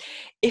it is,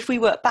 if we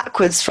work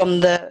backwards from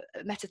the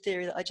meta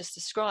theory that I just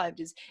described,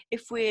 is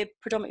if we're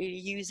predominantly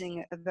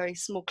using a very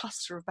small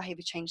cluster of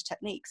behaviour change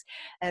techniques,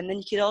 then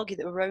you could argue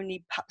that we're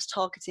only perhaps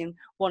targeting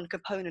one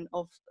component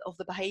of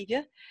the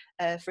behaviour,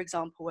 for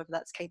example, whether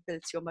that's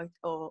capability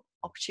or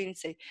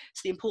opportunity.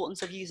 So the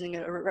importance of using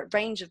a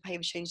range of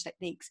behaviour change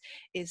techniques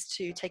is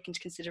to take into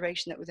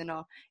consideration that within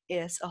our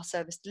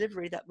service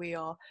delivery, that we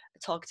are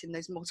targeting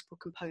those multiple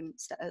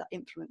components that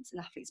influence an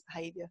athlete's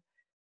behaviour.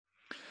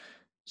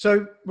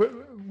 So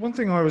one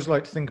thing I always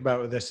like to think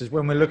about with this is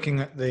when we're looking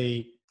at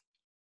the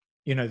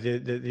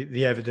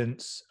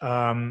evidence,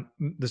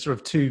 the sort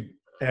of two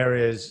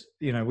areas,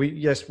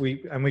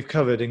 we've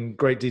covered in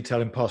great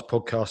detail in past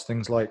podcasts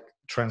things like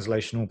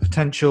translational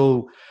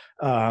potential,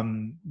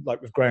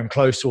 like with Graham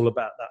Close, all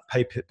about that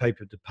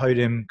paper to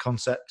podium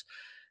concept.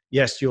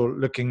 Yes, you're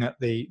looking at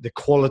the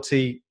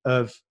quality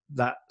of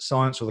that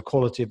science or the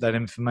quality of that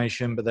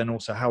information, but then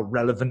also how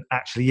relevant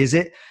actually is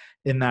it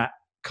in that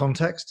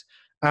context.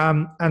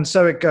 And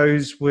so it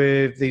goes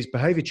with these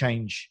behavior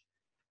change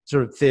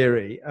sort of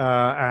theory.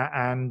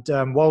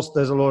 Whilst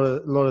there's a lot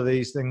of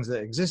these things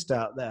that exist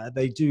out there,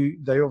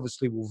 they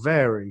obviously will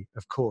vary,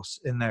 of course,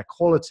 in their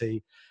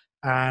quality.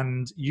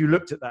 And you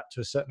looked at that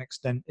to a certain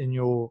extent in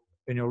your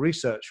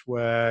research,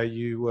 where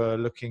you were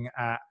looking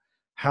at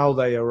how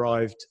they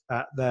arrived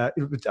at their,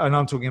 and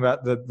I'm talking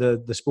about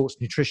the sports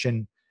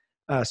nutrition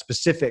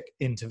specific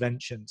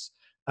interventions,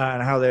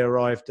 and how they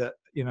arrived at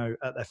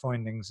their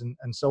findings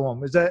and so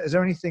on. Is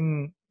there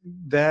anything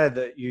there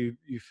that you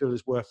feel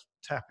is worth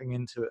tapping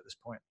into at this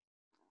point?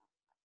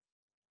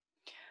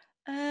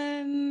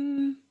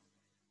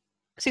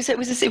 So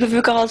was this with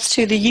regards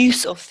to the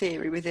use of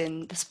theory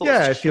within the sports?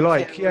 Yeah, if you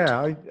like. Field?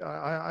 Yeah,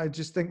 I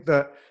just think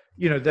that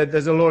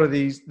there's a lot of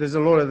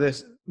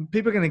this.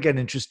 People are going to get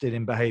interested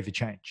in behavior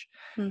change,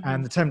 mm-hmm.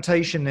 and the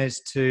temptation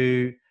is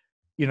to,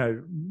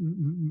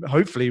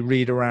 hopefully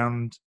read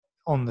around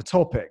on the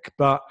topic,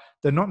 but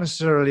they're not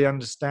necessarily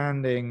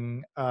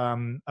understanding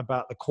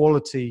about the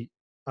quality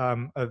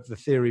of the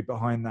theory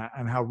behind that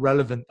and how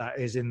relevant that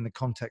is in the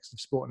context of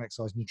sport and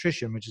exercise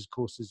nutrition, which of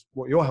course is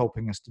what you're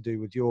helping us to do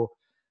with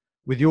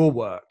your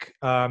work.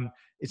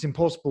 It's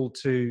impossible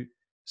to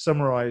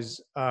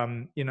summarize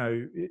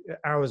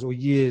hours or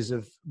years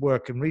of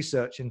work and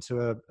research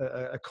into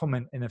a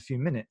comment in a few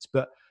minutes,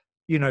 but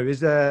is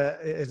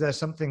there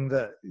something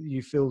that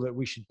you feel that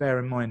we should bear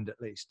in mind,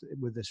 at least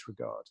with this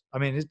regard? I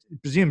mean,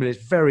 presumably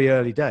it's very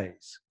early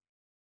days.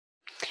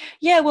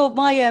 Yeah, well,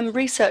 my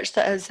research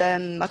that has,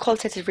 my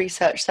qualitative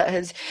research that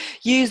has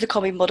used the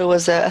COMBI model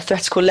as a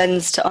theoretical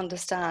lens to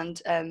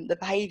understand the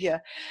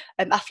behaviour,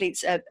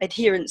 athletes'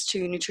 adherence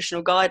to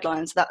nutritional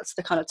guidelines. That's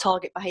the kind of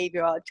target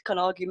behaviour I'd kind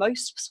of argue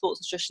most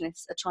sports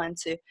nutritionists are trying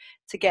to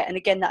get. And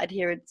again, that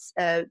adherence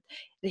to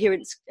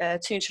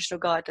nutritional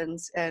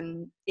guidelines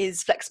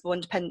is flexible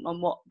and dependent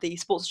on what the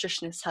sports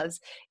nutritionist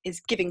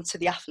is giving to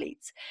the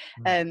athletes.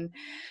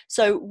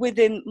 So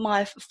within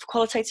my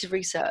qualitative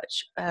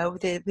research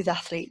with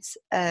athletes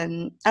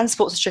and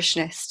sports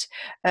nutritionists,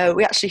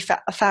 we actually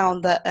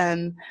found that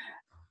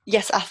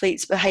yes,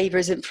 athletes' behaviour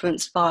is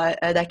influenced by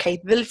their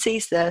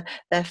capabilities, their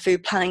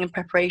food planning and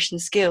preparation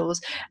skills.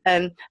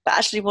 But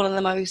actually, one of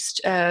the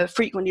most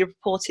frequently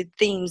reported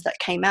themes that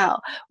came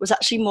out was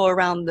actually more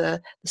around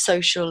the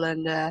social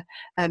and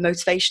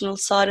motivational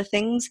side of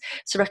things.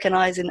 So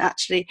recognising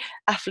actually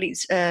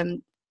athletes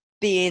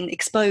being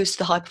exposed to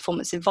the high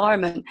performance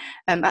environment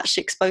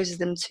actually exposes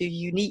them to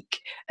unique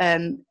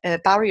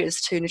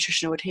barriers to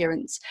nutritional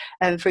adherence.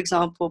 For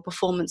example,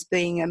 performance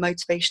being a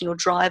motivational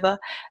driver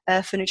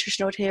for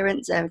nutritional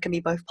adherence can be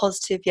both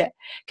positive yet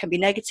can be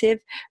negative.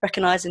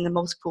 Recognising the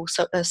multiple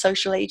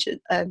social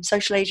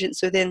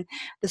agents within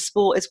the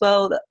sport as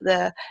well, that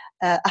the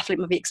athlete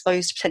may be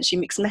exposed to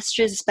potentially mixed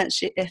messages,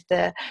 especially if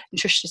the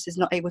nutritionist is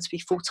not able to be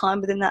full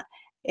time within that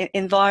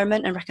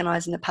environment, and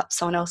recognizing that perhaps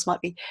someone else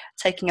might be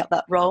taking up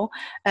that role.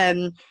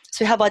 So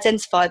we have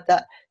identified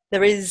that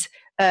there is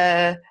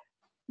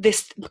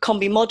this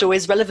COMBI model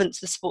is relevant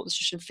to the sports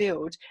nutrition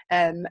field,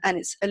 and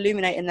it's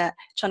illuminating that,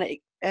 trying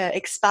to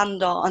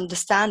expand our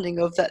understanding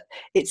of that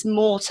it's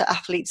more to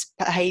athletes'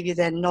 behaviour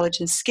than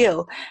knowledge and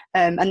skill,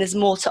 and there's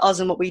more to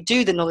us and what we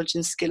do than knowledge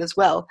and skill as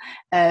well.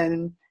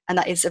 And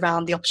that is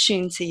around the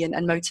opportunity and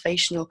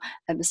motivational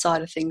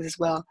side of things as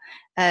well.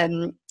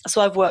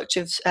 So I've worked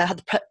with,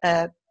 had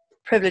the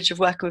privilege of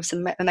working with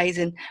some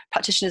amazing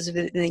practitioners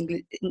within the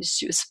English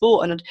Institute of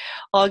Sport, and I'd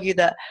argue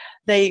that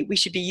we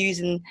should be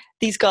using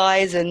these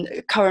guys and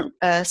current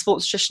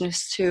sports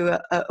nutritionists who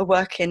are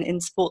working in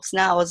sports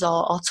now as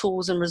our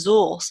tools and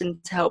resource,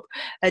 and to help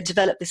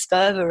develop this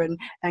further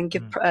and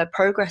give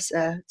progress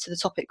to the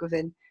topic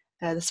within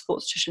the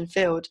sports nutrition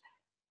field.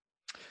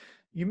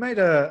 You made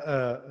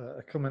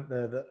a comment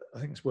there that I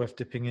think is worth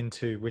dipping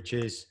into, which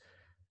is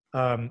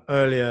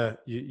earlier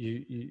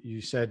you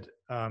said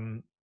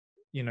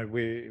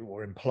we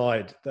were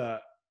implied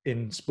that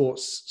in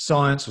sports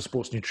science or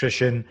sports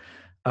nutrition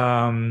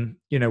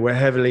We're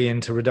heavily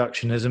into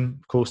reductionism.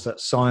 Of course,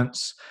 that's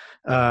science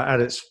at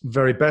its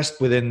very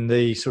best within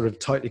the sort of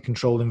tightly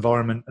controlled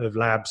environment of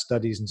lab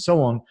studies and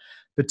so on,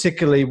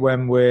 particularly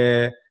when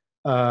we're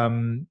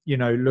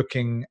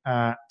looking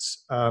at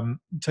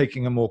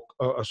taking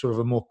a sort of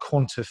a more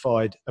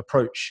quantified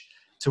approach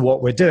to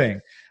what we're doing.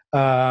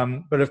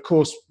 But of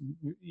course,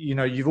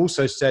 you've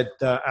also said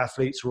that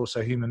athletes are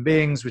also human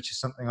beings, which is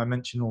something I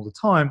mention all the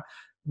time,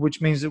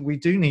 which means that we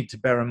do need to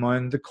bear in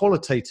mind the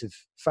qualitative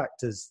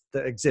factors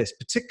that exist,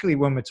 particularly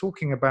when we're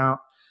talking about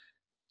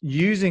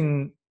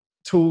using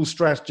tools,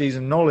 strategies,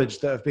 and knowledge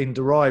that have been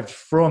derived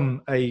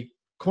from a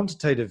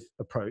quantitative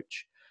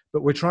approach,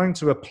 but we're trying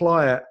to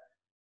apply it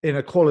in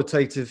a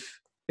qualitative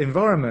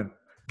environment.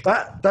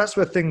 That's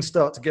where things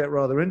start to get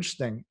rather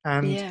interesting.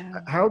 And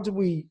how do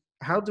we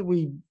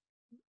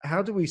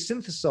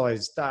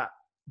synthesize that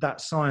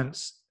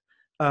science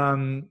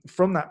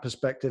from that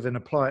perspective and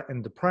apply it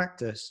into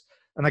practice?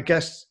 And I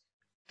guess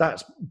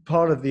that's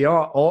part of the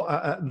art, or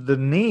the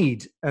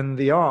need and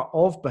the art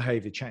of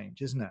behavior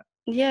change, isn't it?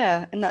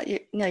 Yeah, and that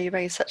you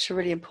raise such a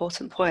really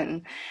important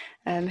point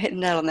and hit the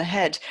nail on the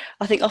head.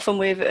 I think often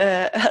with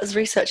as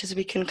researchers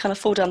we can kind of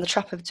fall down the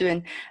trap of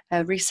doing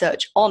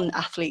research on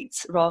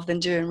athletes rather than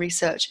doing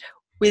research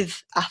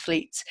with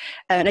athletes.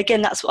 And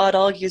again, that's what I'd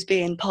argue as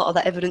being part of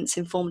that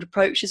evidence-informed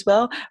approach as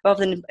well,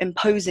 rather than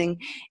imposing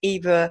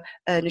either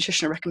a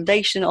nutritional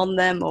recommendation on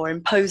them or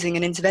imposing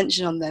an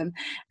intervention on them.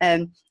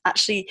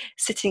 Actually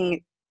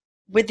sitting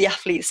with the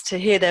athletes to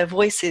hear their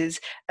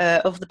voices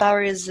of the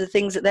barriers, the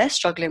things that they're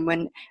struggling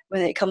when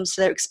it comes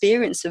to their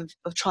experience of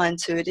trying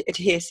to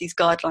adhere to these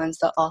guidelines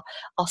that are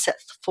set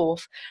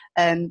forth,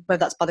 whether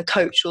that's by the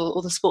coach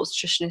or the sports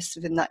nutritionist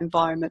within that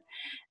environment.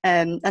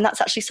 And that's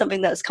actually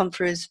something that's come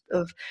through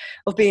of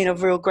being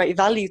of real great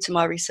value to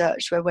my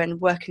research, where when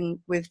working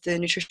with the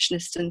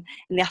nutritionist and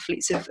the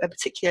athletes of a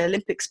particular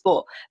Olympic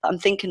sport that I'm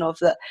thinking of,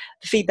 that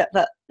the feedback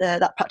that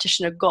that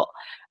practitioner got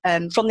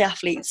from the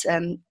athletes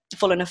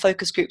following a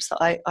focus groups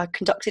that I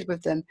conducted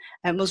with them,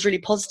 was really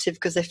positive,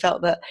 because they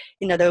felt that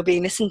they were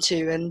being listened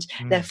to, and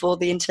therefore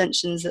the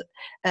interventions that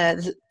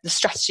the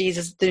strategies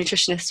as the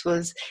nutritionist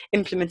was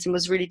implementing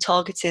was really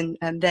targeting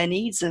their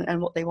needs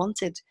and what they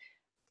wanted.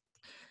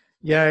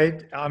 Yeah,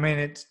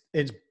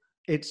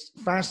 it's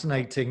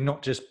fascinating,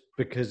 not just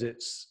because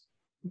it's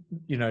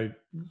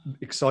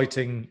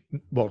exciting,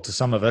 well, to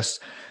some of us,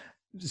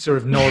 sort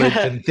of knowledge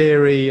and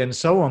theory and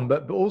so on,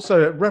 but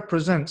also it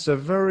represents a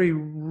very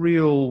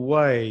real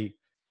way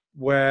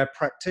where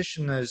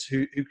practitioners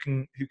who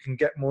can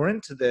get more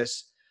into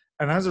this,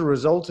 and as a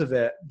result of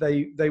it,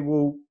 they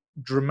will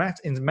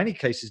in many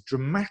cases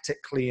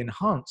dramatically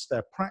enhance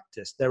their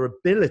practice, their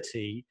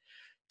ability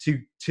to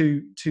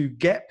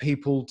get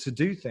people to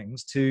do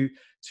things, to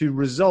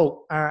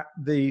result at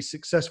the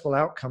successful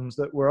outcomes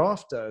that we're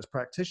after as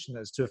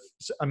practitioners,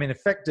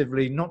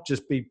 effectively not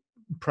just be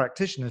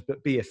practitioners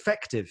but be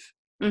effective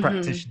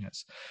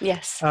practitioners.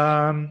 Yes.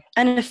 And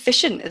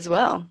efficient as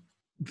well.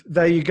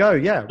 There you go.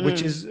 Yeah,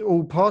 which is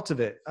all part of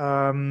it.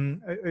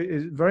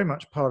 Is very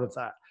much part of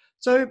that.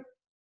 So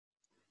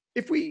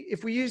if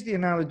we use the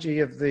analogy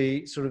of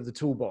the sort of the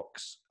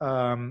toolbox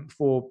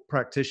for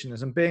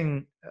practitioners, and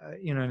being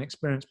an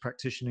experienced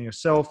practitioner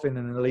yourself in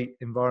an elite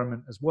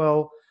environment as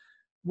well,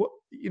 what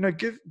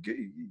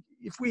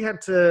if you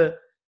had to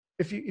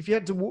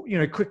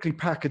quickly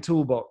pack a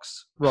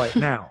toolbox right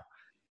now,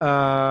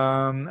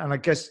 and I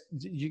guess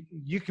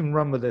you can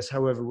run with this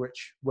however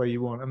which way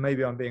you want, and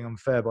maybe I'm being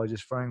unfair by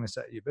just throwing this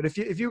at you, but if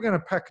you're going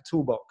to pack a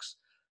toolbox,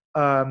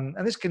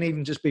 and this can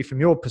even just be from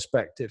your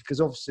perspective,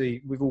 because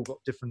obviously we've all got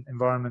different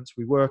environments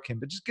we work in,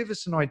 but just give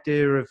us an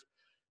idea of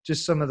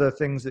just some of the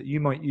things that you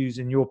might use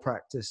in your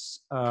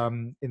practice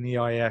in the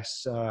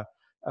IS,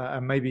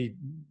 and maybe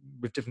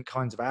with different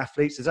kinds of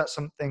athletes. Is that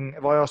something,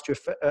 have I asked you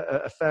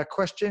a fair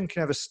question? Can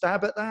you have a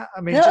stab at that?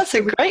 No, that's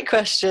a great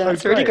question.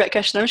 That's a really great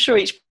question. I'm sure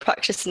each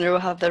practitioner will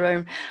have their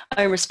own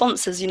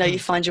responses. You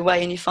find your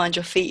way and you find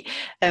your feet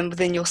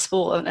within your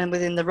sport and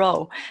within the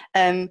role.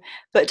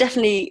 But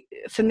definitely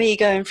for me,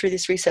 going through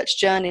this research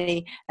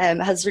journey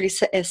has really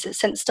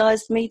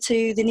sensitized me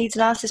to the needs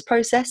analysis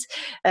process,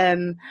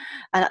 and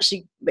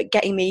actually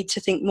getting me to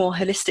think more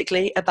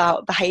holistically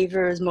about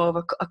behaviour as more of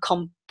a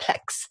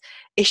complex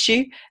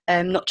issue,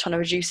 not trying to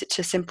reduce it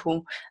to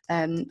simple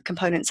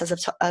components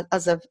as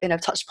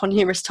I've touched upon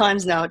numerous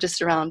times now,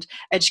 just around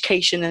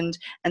education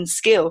and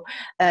skill.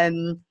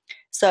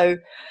 So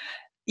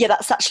yeah,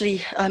 that's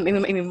actually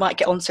we might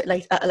get onto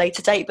it at a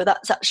later date, but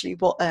that's actually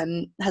what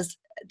has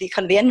the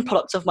kind of the end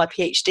product of my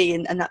PhD,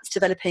 and that's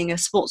developing a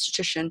sports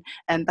nutrition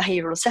and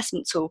behavioural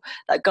assessment tool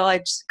that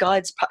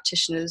guides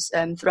practitioners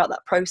throughout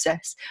that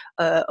process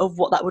of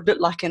what that would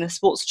look like in a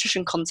sports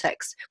nutrition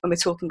context when we're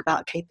talking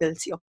about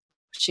capability,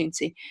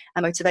 opportunity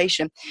and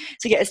motivation.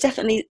 So yeah, it's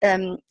definitely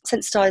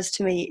sensitized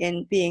to me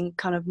in being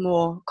kind of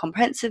more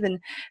comprehensive and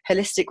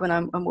holistic when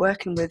I'm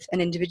working with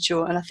an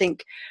individual. And I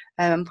think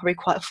I'm probably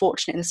quite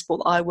fortunate in the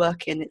sport that I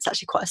work in. It's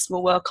actually quite a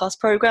small world-class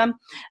program,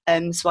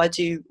 so I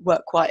do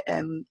work quite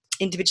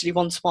individually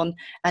one-to-one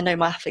and know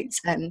my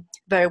athletes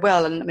very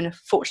well, and I'm in a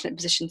fortunate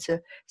position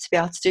to be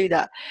able to do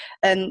that.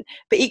 But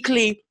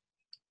equally,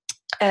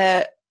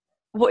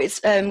 what is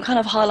kind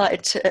of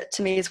highlighted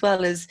to me as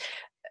well is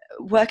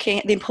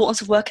the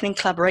importance of working in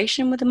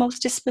collaboration with a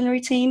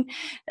multidisciplinary team.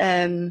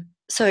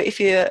 So if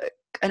you're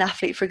an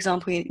athlete, for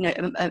example,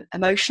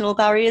 emotional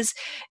barriers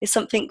is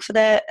something for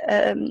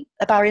a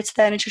barrier to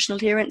their nutritional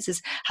adherence.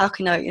 Is how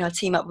can I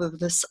team up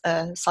with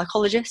a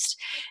psychologist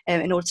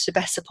in order to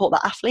best support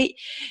that athlete.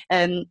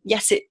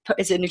 Yes, it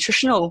is a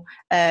nutritional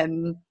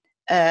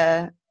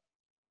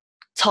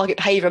target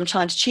behavior I'm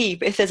trying to achieve,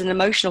 but if there's an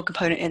emotional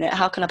component in it,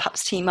 how can I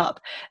perhaps team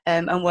up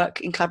and work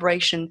in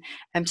collaboration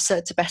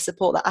to best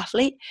support that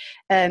athlete?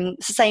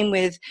 It's the same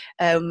with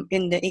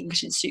in the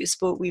English Institute of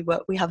Sport,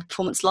 we have a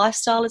performance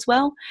lifestyle as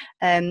well.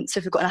 So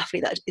if we've got an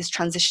athlete that is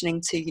transitioning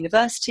to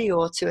university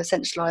or to a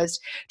centralised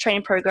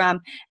training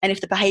programme, and if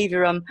the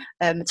behaviour I'm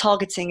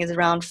targeting is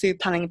around food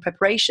planning and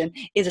preparation,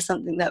 is there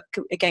something that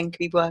could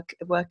be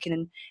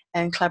working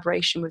in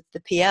collaboration with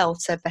the PL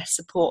to best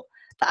support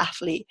the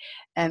athlete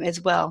as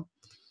well.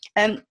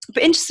 But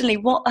interestingly,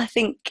 what I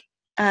think,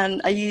 and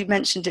you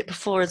mentioned it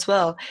before as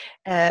well,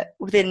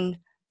 within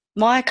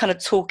my kind of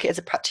toolkit as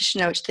a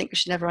practitioner, which I think we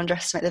should never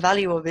underestimate the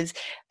value of, is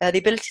the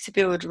ability to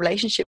build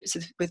relationships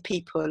with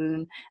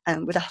people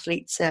and with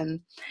athletes, and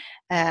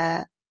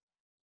to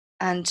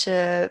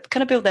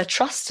kind of build their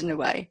trust in a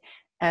way,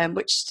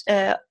 which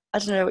I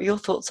don't know what your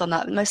thoughts on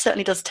that. It most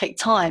certainly does take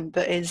time,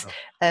 but is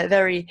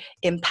very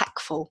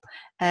impactful.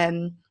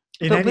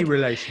 In any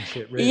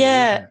relationship, really.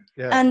 Yeah. Isn't it?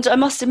 Yeah. And I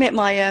must admit,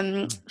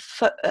 my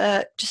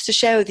just to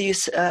share with you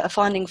a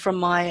finding from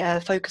my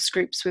focus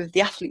groups with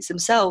the athletes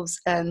themselves.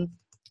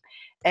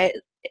 I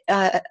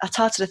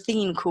titled a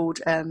theme called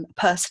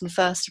 "Person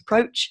First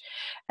Approach,"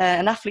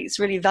 and athletes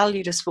really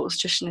valued a sports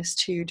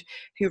nutritionist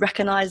who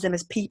recognised them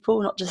as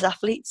people, not just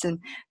athletes, and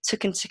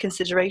took into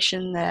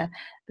consideration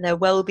their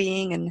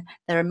well-being and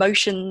their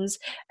emotions.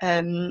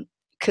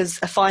 Because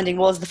a finding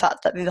was the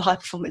fact that the high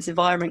performance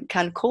environment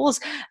can cause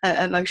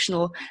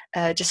emotional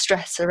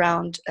distress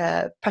around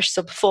pressures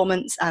on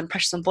performance and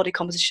pressures on body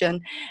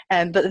composition.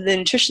 But the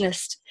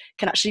nutritionist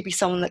can actually be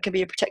someone that can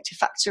be a protective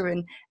factor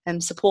in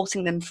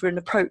supporting them through an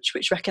approach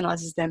which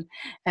recognises them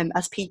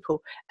as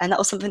people. And that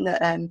was something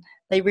that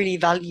they really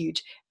valued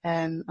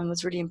and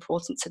was really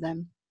important to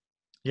them.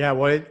 Yeah,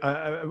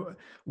 well,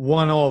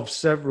 one of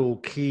several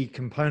key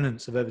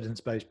components of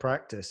evidence-based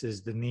practice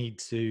is the need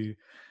to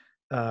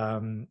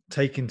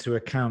take into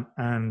account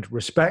and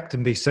respect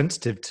and be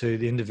sensitive to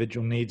the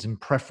individual needs and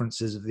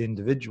preferences of the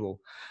individual.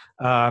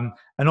 And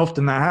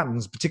often that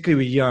happens,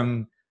 particularly with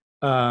young,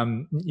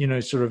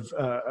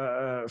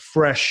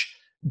 fresh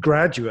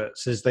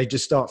graduates, as they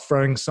just start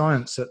throwing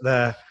science at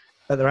their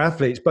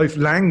athletes, both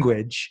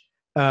language.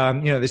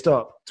 They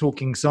start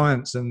talking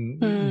science,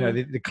 and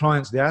the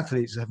clients, the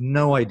athletes, have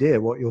no idea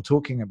what you're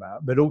talking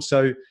about, but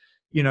also,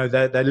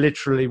 they're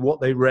literally what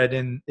they read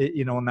in,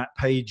 on that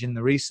page in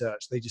the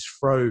research, they just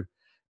throw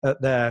at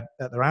their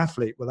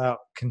athlete without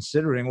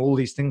considering all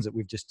these things that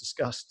we've just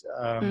discussed,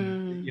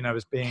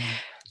 as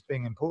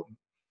being important.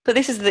 But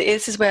this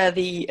is where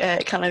the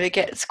it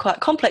gets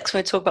quite complex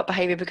when we talk about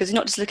behaviour, because you're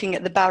not just looking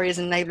at the barriers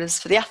and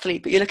enablers for the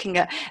athlete, but you're looking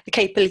at the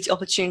capability,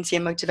 opportunity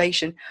and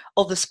motivation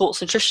of the sports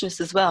nutritionist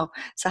as well.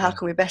 So how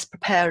can we best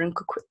prepare and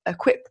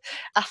equip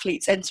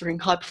athletes entering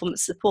high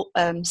performance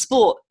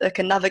sport that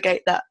can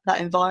navigate that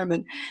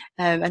environment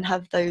and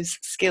have those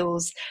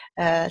skills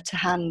to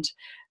hand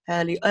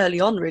early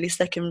on, really,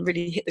 so they can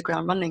really hit the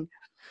ground running.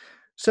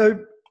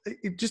 So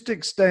just to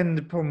extend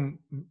upon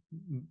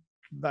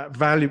that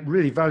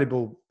really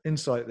valuable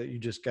insight that you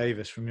just gave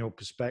us from your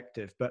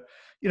perspective, but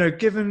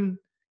given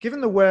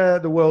where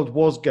the world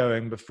was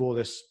going before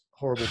this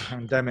horrible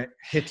pandemic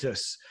hit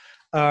us,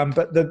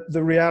 but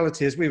the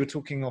reality, as we were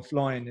talking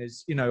offline,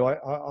 is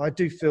I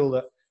do feel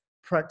that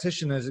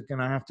practitioners are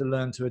going to have to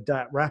learn to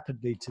adapt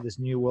rapidly to this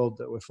new world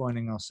that we're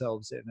finding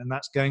ourselves in, and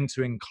that's going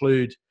to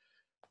include,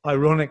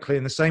 ironically,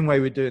 in the same way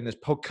we're doing this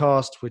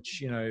podcast,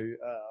 which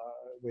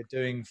we're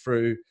doing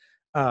through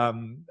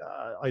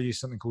I use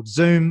something called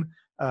Zoom,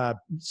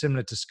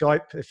 similar to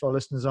Skype, if our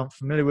listeners aren't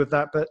familiar with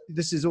that. But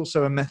this is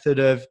also a method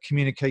of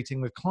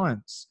communicating with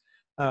clients,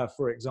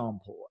 for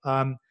example.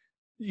 The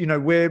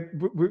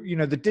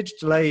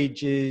digital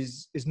age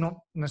is not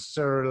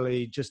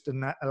necessarily just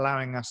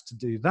allowing us to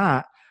do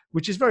that,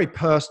 which is very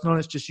personal.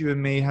 It's just you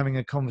and me having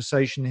a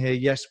conversation here.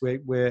 Yes,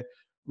 we're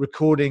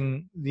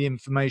recording the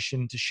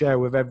information to share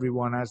with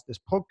everyone as this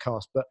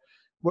podcast. But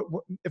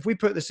if we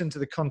put this into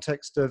the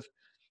context of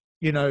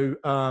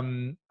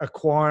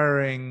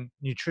acquiring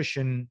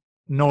nutrition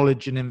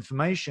knowledge and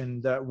information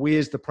that we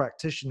as the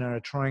practitioner are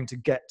trying to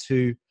get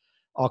to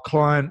our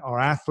client, our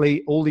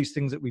athlete, all these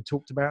things that we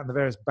talked about and the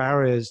various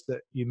barriers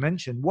that you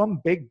mentioned. One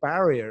big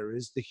barrier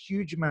is the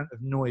huge amount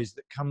of noise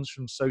that comes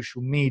from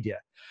social media.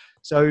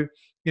 So,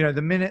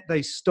 the minute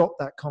they stop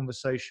that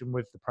conversation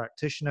with the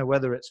practitioner,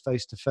 whether it's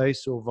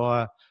face-to-face or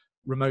via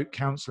remote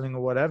counseling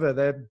or whatever,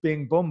 they're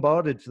being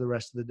bombarded for the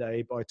rest of the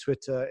day by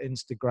Twitter,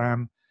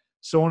 Instagram,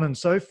 so on and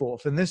so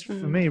forth. And this, for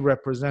me,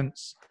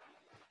 represents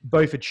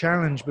both a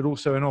challenge, but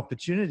also an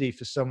opportunity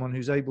for someone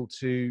who's able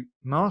to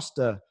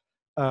master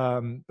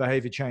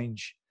behavior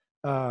change,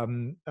 as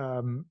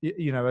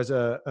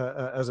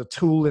a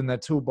tool in their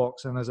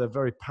toolbox and as a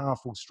very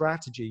powerful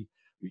strategy.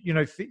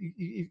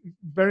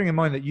 Bearing in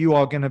mind that you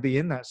are going to be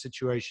in that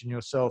situation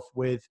yourself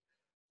with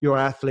your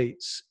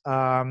athletes,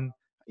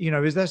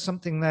 is there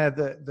something there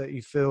that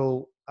you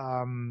feel,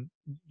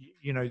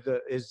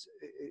 that is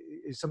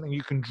something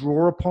you can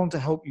draw upon to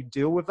help you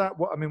deal with that?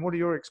 What are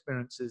your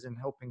experiences in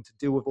helping to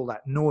deal with all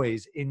that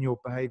noise in your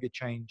behavior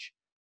change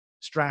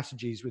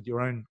strategies with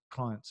your own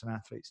clients and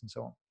athletes and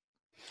so on?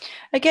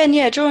 Again,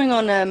 yeah, drawing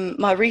on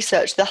my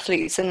research with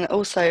athletes and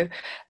also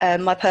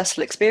my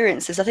personal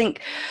experiences, I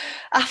think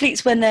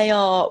athletes, when they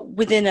are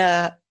within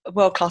a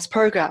world-class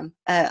program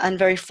and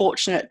very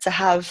fortunate to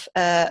have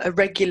a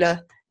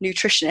regular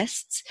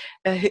nutritionist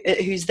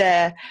who's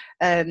there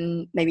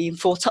maybe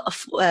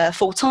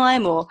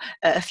full-time or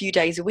a few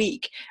days a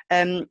week,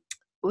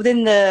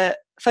 within the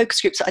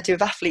focus groups that I do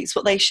with athletes,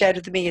 what they shared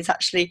with me is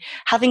actually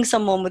having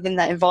someone within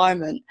that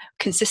environment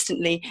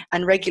consistently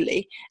and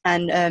regularly,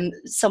 and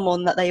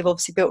someone that they've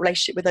obviously built a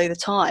relationship with over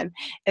time,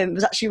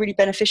 was actually really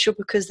beneficial,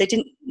 because they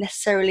didn't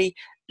necessarily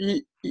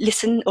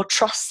listen or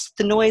trust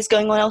the noise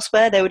going on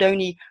elsewhere. They would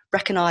only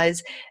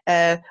recognise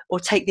or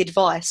take the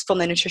advice from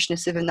their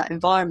nutritionist within that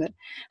environment.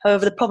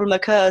 However, the problem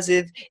occurs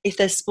if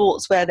there's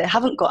sports where they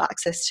haven't got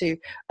access to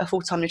a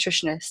full-time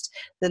nutritionist,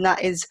 then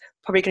that is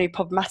probably going to be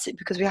problematic,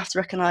 because we have to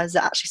recognise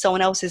that actually someone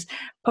else is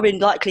probably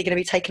likely going to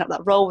be taking up that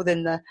role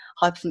within the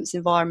high performance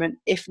environment.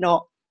 If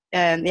not,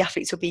 the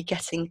athletes will be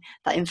getting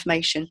that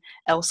information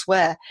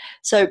elsewhere.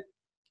 So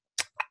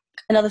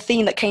another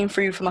theme that came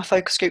through from my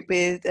focus group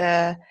with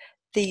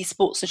the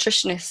sports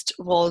nutritionist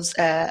was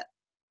a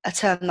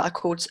term that I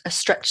called a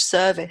stretch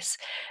service.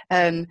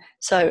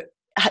 So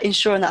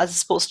ensuring that as a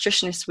sports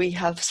nutritionist we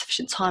have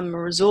sufficient time and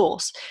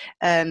resource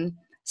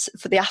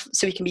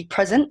so we can be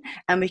present,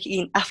 and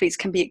athletes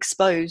can be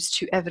exposed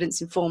to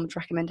evidence-informed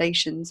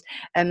recommendations.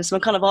 So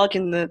I'm kind of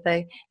arguing that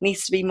there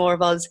needs to be more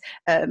of us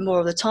more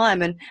of the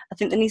time, and I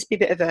think there needs to be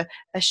a bit of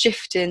a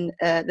shift in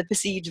the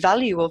perceived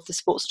value of the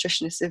sports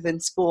nutritionist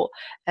within sport,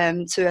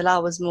 to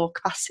allow us more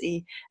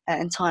capacity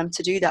and time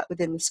to do that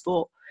within the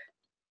sport.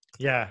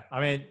 Yeah,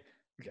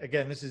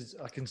 again,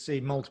 I can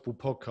see multiple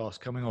podcasts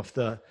coming off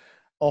the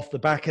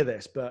back of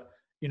this, but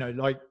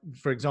like,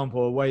 for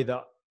example, a way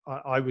that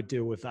I would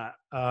deal with that,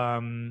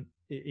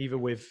 either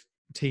with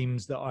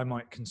teams that I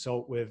might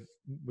consult with,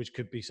 which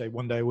could be, say,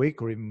 1 day a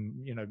week, or even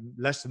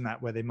less than that,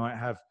 where they might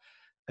have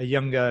a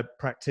younger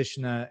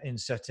practitioner in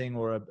setting,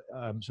 or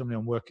somebody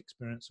on work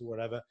experience or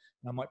whatever,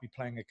 and I might be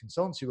playing a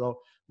consultancy role.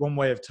 One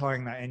way of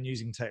tying that in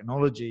using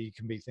technology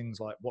can be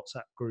things like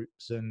WhatsApp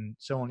groups and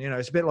so on.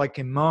 It's a bit like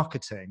in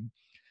marketing,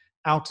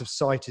 out of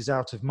sight is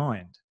out of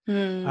mind.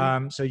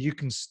 So you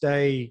can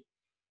stay,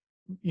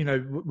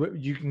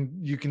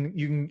 you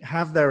can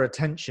have their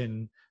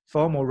attention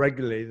far more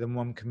regularly than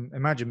one can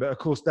imagine. But of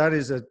course, that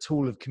is a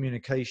tool of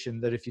communication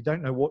that if you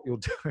don't know what you're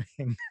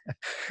doing,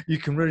 you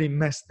can really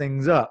mess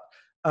things up.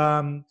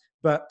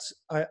 But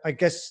I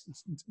guess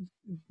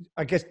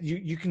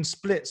you can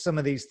split some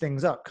of these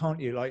things up, can't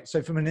you? Like,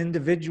 so from an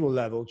individual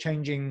level,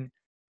 changing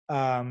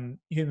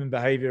human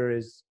behavior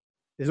is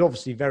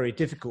obviously very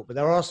difficult, but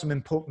there are some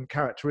important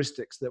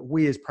characteristics that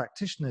we as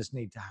practitioners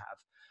need to have.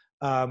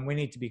 We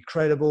need to be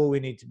credible. We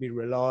need to be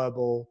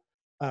reliable.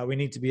 We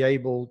need to be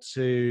able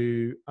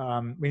to.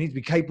 We need to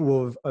be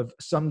capable of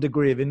some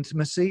degree of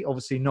intimacy.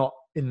 Obviously, not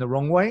in the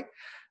wrong way.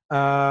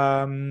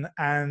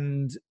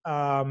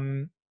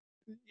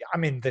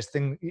 This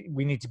thing,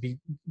 we need to be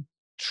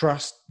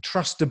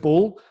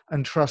trustable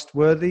and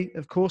trustworthy,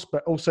 of course,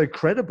 but also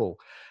credible.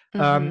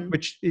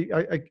 Which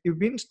it would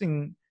be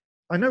interesting.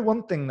 I know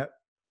one thing that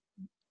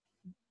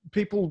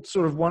people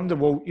sort of wonder.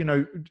 Well,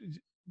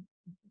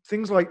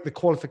 things like the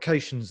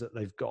qualifications that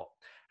they've got,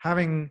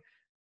 having,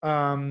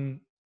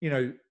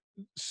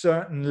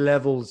 certain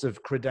levels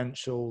of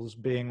credentials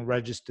being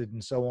registered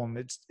and so on.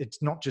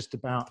 It's not just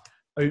about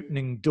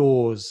opening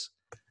doors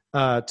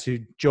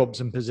to jobs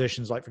and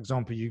positions. Like, for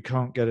example, you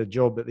can't get a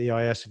job at the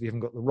EIS if you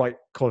haven't got the right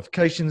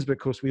qualifications,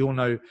 because we all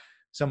know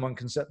someone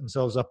can set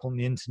themselves up on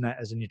the internet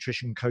as a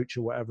nutrition coach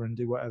or whatever and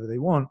do whatever they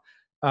want.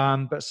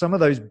 But some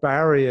of those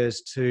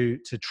barriers to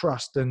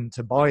trust and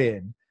to buy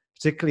in,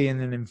 particularly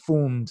in an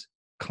informed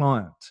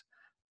client,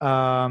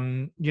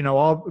 it'd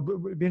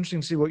be interesting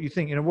to see what you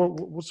think.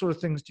 What sort of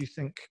things do you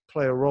think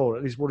play a role?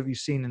 At least, what have you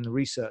seen in the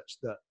research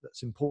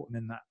that's important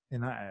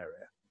in that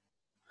area?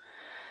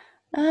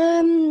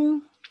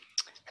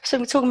 So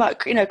we're talking about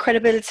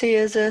credibility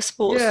as a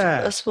sports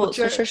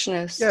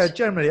nutritionist. Yeah,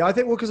 generally, I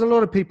think because a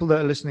lot of people that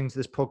are listening to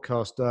this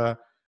podcast are,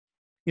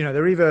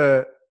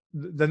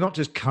 they're not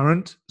just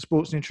current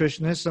sports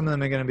nutritionists. Some of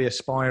them are going to be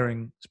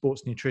aspiring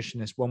sports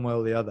nutritionists, one way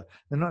or the other.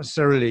 They're not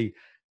necessarily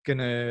going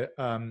to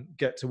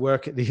get to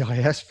work at the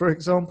EIS, for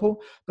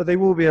example, but they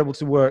will be able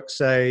to work,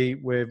 say,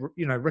 with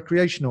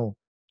recreational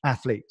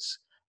athletes.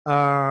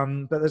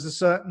 But there's a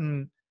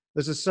certain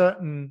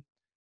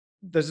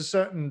there's a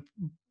certain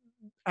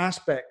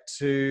aspect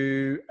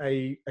to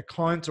a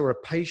client or a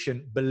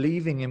patient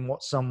believing in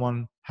what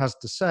someone has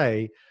to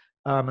say,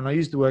 and I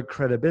use the word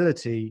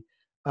credibility,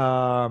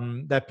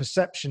 their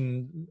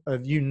perception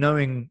of you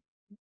knowing,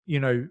 you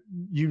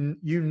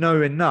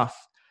know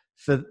enough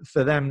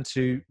for them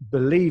to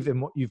believe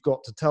in what you've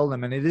got to tell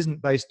them. And it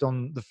isn't based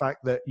on the fact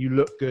that you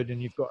look good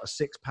and you've got a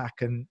six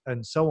pack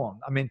and so on.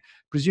 I mean,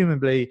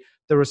 presumably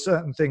there are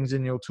certain things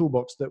in your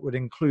toolbox that would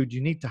include,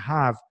 you need to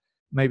have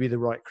maybe the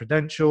right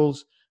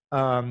credentials,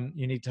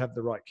 you need to have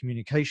the right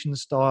communication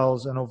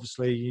styles, and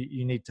obviously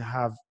you need to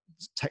have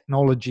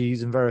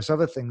technologies and various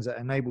other things that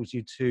enables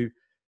you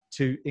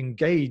to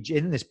engage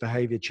in this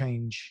behavior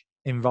change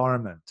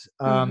environment.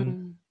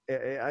 Do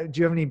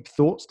you have any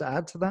thoughts to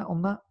add to that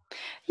on that?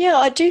 Yeah,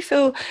 I do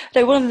feel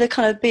that one of the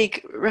kind of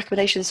big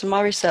recommendations from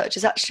my research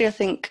is actually, I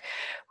think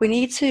we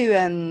need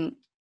to,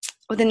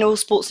 within all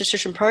sports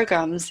nutrition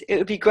programs, it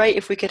would be great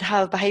if we could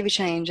have behavior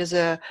change as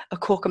a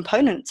core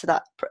component to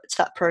that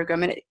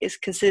program, and it is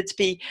considered to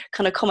be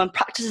kind of common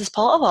practice as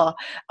part of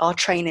our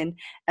training,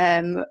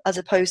 as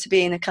opposed to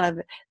being a kind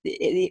of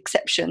the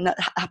exception that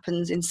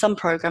happens in some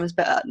programs,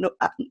 but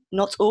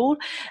not all.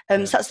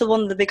 So that's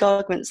one of the big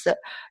arguments that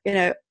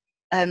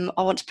I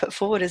want to put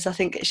forward, is I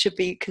think it should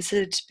be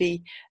considered to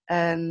be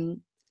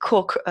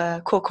core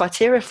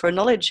criteria for a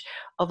knowledge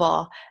of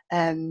our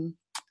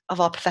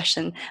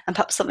profession, and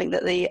perhaps something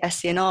that the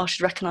SCNR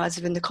should recognise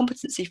within the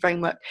competency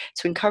framework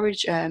to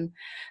encourage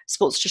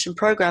sports nutrition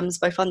programs,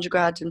 both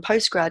undergrad and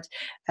postgrad,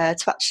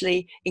 to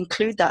actually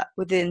include that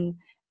within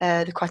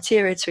the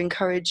criteria to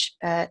encourage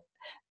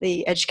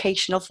the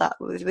education of that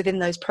within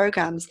those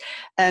programs.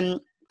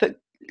 But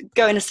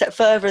going a step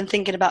further and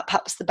thinking about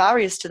perhaps the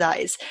barriers to that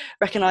is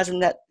recognising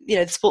that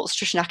the sports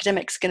nutrition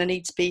academics are going to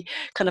need to be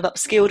kind of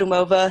upskilled and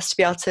well versed to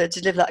be able to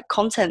deliver that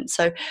content.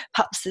 So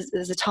perhaps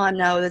there's a time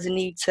now there's a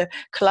need to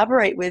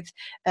collaborate with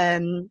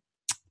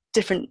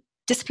different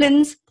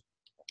disciplines,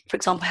 for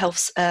example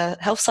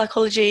health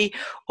psychology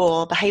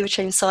or behaviour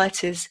change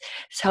scientists,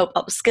 to help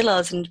upskill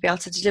us and be able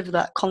to deliver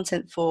that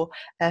content for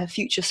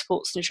future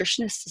sports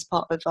nutritionists as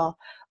part of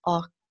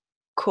our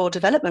core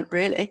development,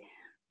 really.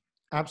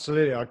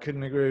 Absolutely, I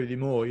couldn't agree with you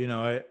more.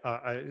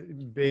 I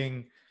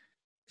being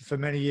for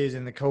many years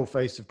in the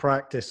coalface of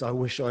practice, I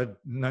wish I'd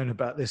known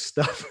about this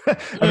stuff.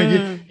 I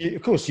mean,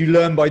 of course, you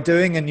learn by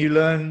doing, and you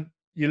learn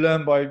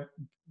by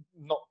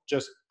not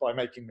just by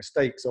making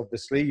mistakes.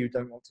 Obviously, you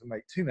don't want to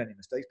make too many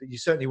mistakes, but you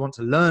certainly want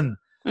to learn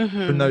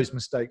from those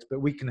mistakes.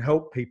 But we can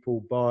help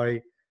people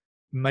by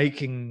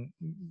making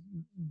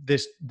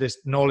this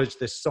knowledge,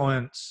 this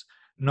science,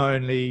 not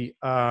only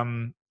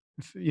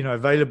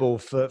available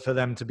for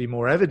them to be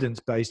more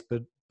evidence-based,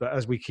 but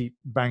as we keep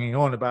banging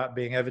on about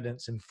being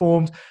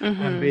evidence-informed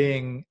and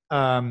being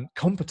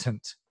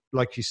competent,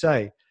 like you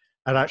say,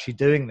 at actually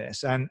doing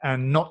this, and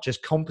not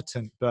just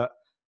competent, but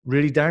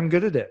really damn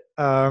good at it.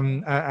 That's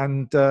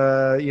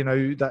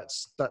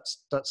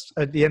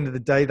at the end of the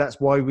day, that's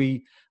why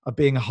we are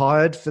being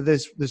hired for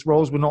this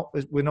roles.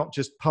 We're not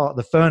just part of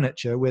the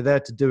furniture. We're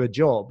there to do a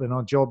job, and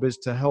our job is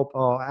to help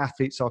our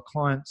athletes, our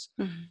clients,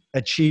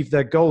 achieve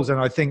their goals. And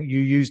I think you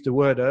used the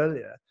word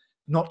earlier,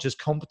 not just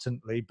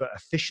competently, but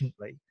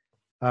efficiently,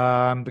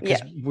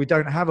 because we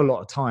don't have a lot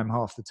of time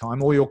half the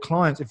time. Or your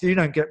clients, if you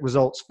don't get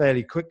results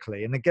fairly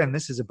quickly, and again,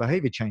 this is a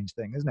behavior change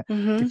thing, isn't it?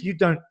 If you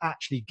don't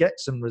actually get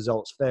some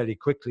results fairly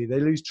quickly, they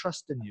lose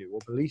trust in you or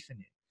belief in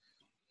you.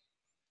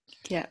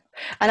 Yeah,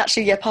 and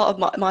actually, part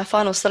of my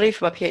final study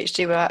for my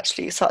PhD, where I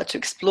actually started to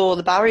explore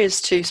the barriers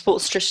to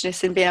sports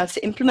nutritionists in being able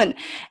to implement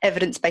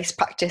evidence-based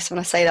practice. When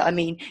I say that, I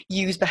mean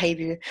use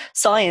behaviour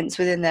science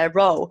within their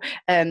role.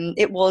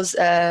 It was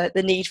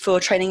the need for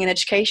training and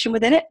education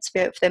within it, to be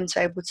able for them to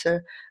be able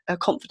to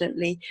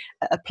confidently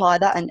apply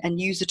that and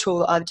use the tool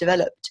that I've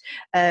developed,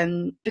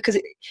 because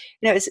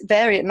it's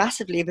varied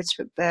massively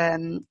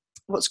between.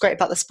 What's great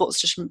about the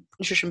sports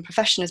nutrition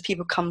profession is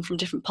people come from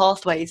different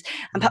pathways,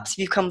 and perhaps if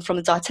you come from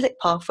a dietetic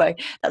pathway,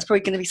 that's probably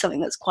going to be something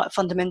that's quite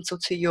fundamental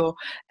to your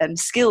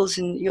skills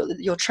and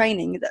your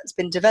training that's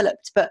been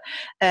developed. But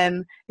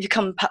if you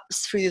come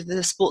perhaps through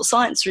the sports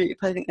science route,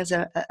 I think there's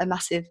a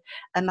massive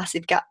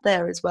gap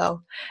there as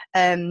well.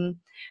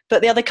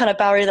 But the other kind of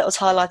barrier that was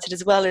highlighted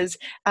as well is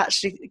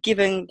actually,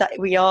 given that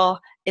we are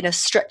in a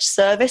stretched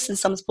service, and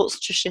some sports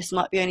nutritionists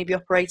might only be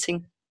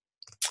operating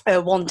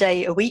 1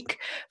 day a week,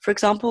 for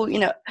example,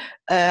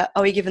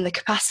 are we given the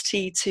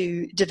capacity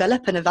to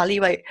develop and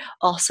evaluate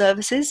our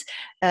services?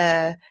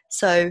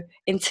 So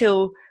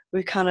until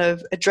we kind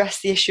of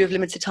address the issue of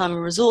limited time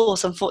and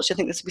resource, unfortunately, I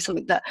think this will be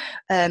something that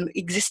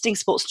existing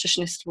sports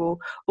nutritionists will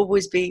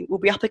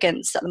be up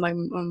against at the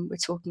moment when we're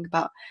talking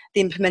about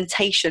the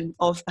implementation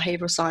of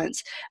behavioural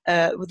science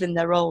within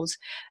their roles,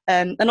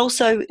 and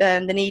also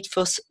the need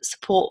for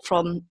support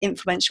from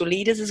influential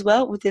leaders as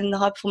well within the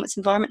high performance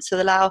environment,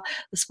 to allow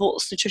the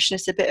sports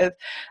nutritionists a bit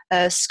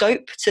of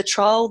scope to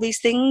trial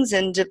these things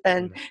and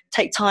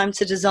take time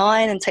to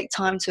design and take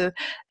time to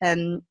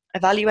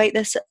evaluate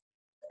this.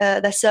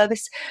 Their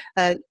service.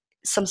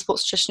 some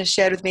sports nutritionists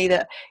shared with me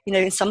that, you know,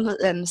 in some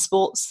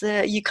sports,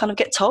 you kind of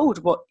get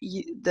told what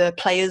the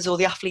players or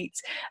the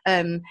athletes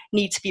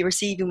need to be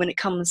receiving when it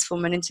comes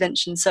from an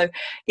intervention. So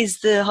is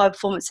the high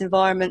performance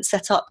environment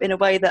set up in a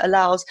way that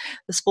allows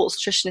the sports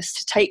nutritionist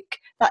to take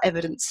that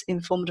evidence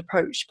informed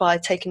approach by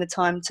taking the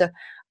time to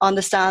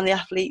understand the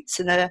athletes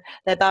and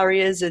their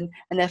barriers, and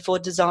therefore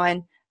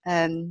design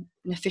an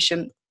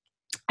efficient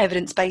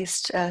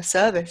evidence-based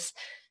service?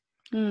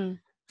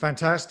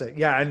 Fantastic.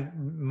 Yeah,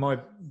 and my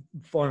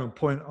final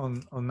point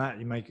on that,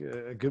 you make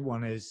a good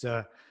one, is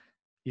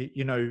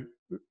you know,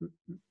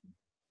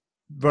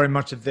 very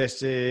much of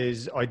this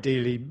is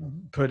ideally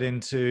put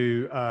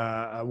into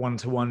a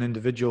one-to-one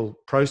individual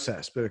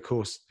process, but of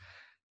course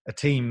a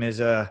team is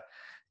a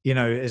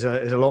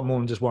lot more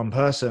than just one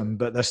person,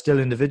 but they're still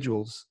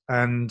individuals,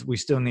 and we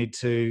still need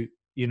to,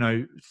 you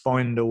know,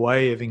 find a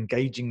way of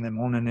engaging them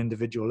on an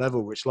individual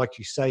level, which, like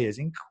you say, is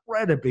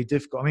incredibly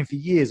difficult. I mean, for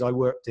years I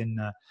worked in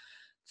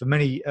for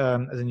many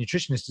as a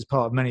nutritionist, as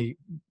part of many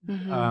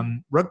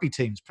rugby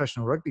teams,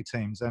 professional rugby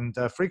teams, and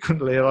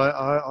frequently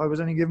I was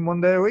only given 1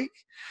 day a week,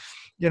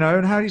 you know.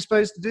 And how are you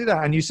supposed to do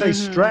that? And you say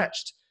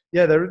stretched.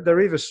 Yeah,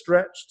 they're either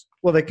stretched,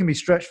 well, they can be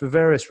stretched for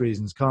various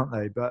reasons, can't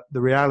they? But the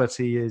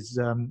reality is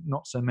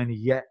not so many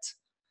yet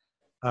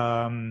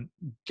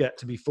get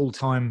to be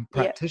full-time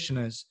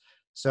practitioners.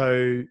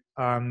 So,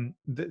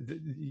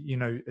 you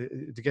know,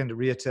 again, to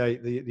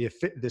reiterate,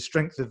 the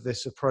strength of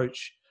this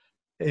approach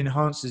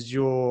enhances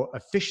your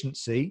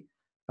efficiency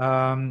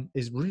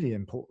is really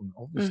important,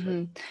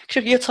 obviously.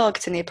 Because you're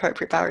targeting the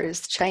appropriate barriers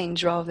to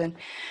change rather than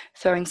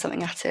throwing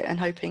something at it and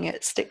hoping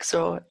it sticks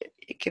or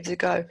it gives a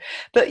go.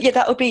 But yeah,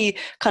 that would be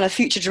kind of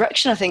future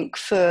direction, I think,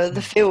 for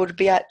the field, would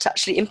be to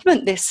actually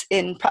implement this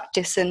in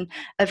practice and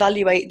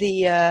evaluate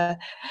the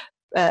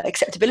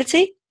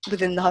acceptability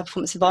within the high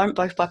performance environment,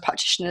 both by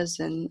practitioners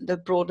and the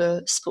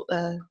broader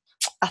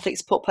athlete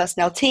support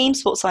personnel team,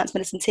 sports science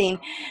medicine team,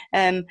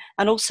 and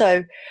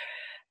also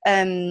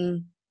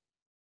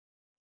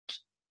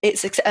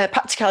it's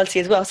practicality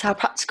as well. So how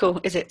practical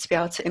is it to be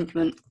able to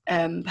implement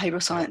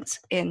behavioural science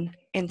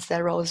into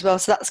their role as well?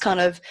 So that's kind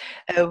of,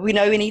 we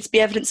know we need to be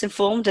evidence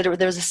informed. There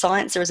is a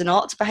science, there is an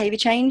art to behaviour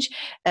change,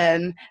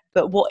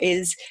 but what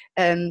is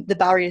the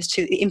barriers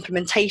to the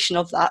implementation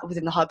of that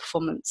within the high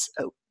performance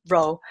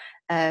role?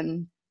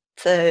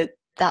 So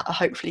that will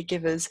hopefully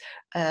give us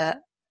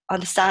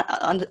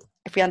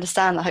if we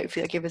understand that,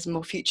 hopefully it'll give us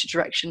more future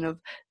direction of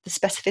the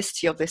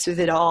specificity of this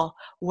within our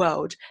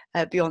world,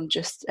 beyond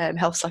just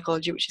health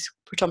psychology, which is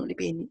predominantly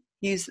being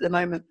used at the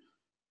moment.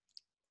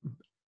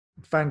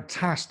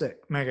 Fantastic,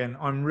 Megan.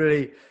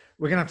 We're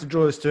gonna have to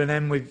draw this to an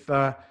end.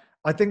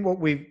 I think what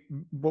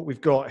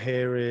we've got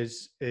here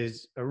is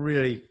a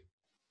really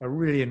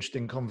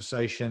interesting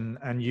conversation,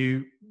 and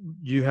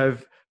you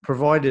have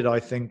provided, I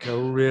think, a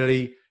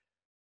really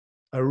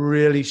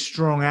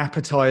strong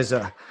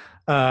appetizer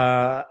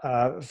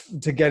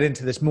to get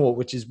into this more,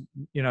 which is,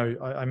 you know,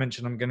 I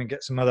mentioned I'm going to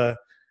get some other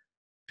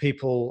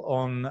people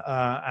on,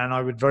 and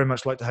I would very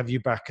much like to have you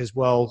back as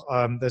well.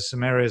 There's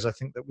some areas I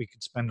think that we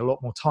could spend a lot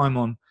more time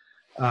on.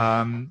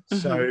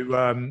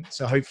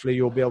 So hopefully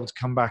you'll be able to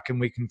come back and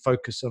we can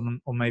focus on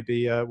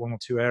maybe one or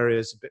two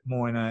areas a bit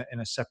more in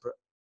a separate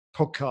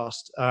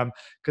podcast,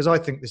 because I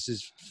think this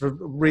is, for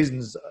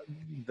reasons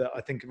that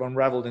I think have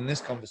unraveled in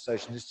this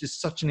conversation, it's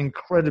just such an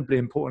incredibly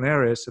important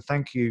area. So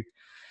thank you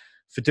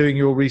for doing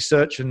your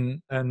research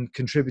and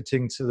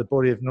contributing to the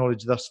body of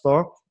knowledge thus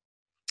far.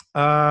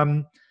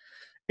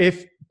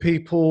 If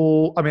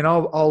people, I mean,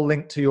 I'll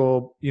link to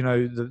your, you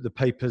know, the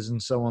papers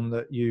and so on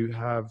that you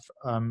have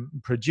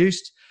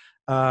produced,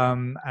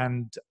 and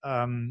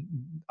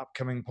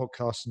upcoming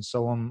podcasts and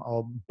so on.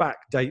 I'll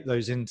backdate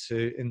those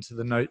into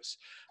the notes.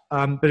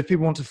 But if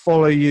people want to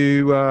follow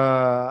you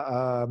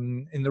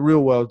in the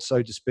real world,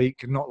 so to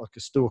speak, and not like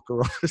a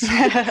stalker,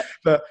 obviously,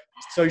 but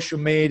social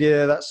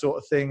media, that sort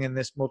of thing in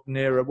this modern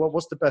era,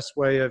 what's the best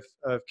way of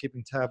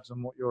keeping tabs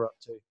on what you're up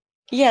to?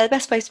 Yeah, the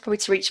best way probably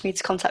to reach me,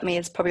 to contact me,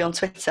 is probably on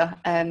Twitter.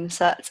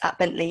 So that's at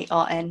Bentley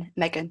RN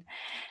Megan.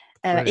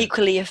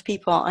 Equally, if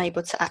people aren't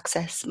able to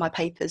access my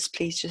papers,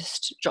 please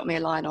just drop me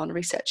a line on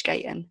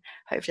ResearchGate and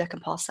hopefully I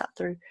can pass that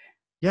through.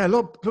 Yeah, a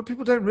lot of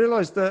people don't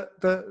realise that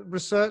the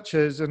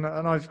researchers, and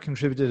I've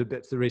contributed a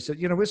bit to the research,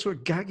 you know, we're sort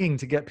of gagging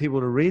to get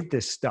people to read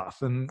this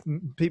stuff, and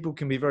people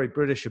can be very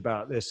British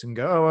about this and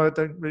go, oh, I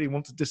don't really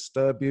want to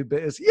disturb you,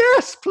 but it's,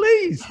 yes,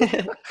 please.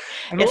 Yes,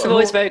 I'm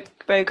always very,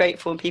 very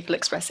grateful when people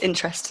express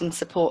interest and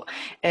support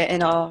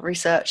in our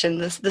research,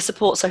 and the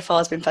support so far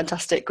has been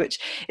fantastic, which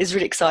is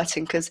really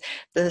exciting because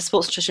the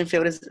sports nutrition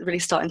field is really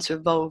starting to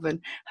evolve,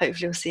 and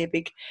hopefully we'll see a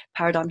big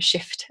paradigm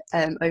shift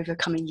over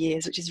coming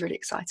years, which is really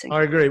exciting.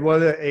 I agree.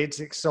 Well, it's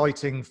an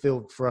exciting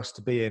field for us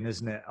to be in,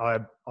 isn't it?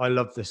 I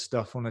love this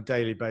stuff on a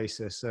daily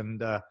basis,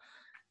 and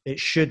it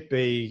should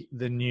be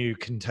the new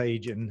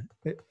contagion.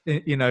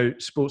 You know,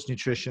 sports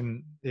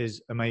nutrition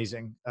is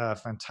amazing,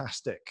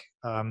 fantastic.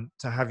 To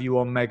have you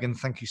on, Megan,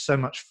 thank you so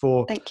much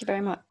for thank you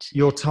very much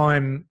your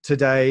time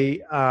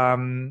today.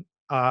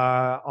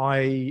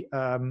 I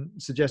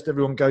suggest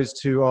everyone goes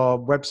to our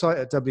website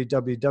at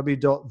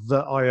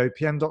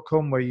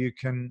www.theiopm.com, where you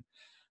can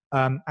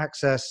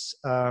access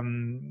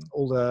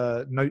all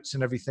the notes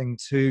and everything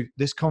to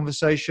this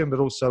conversation, but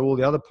also all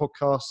the other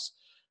podcasts,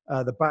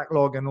 the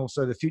backlog, and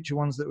also the future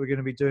ones that we're going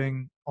to be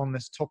doing on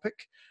this topic.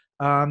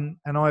 And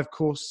I, of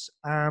course,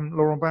 am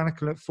Laurent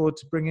Bannock, and look forward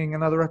to bringing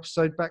another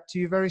episode back to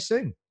you very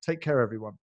soon. Take care, everyone.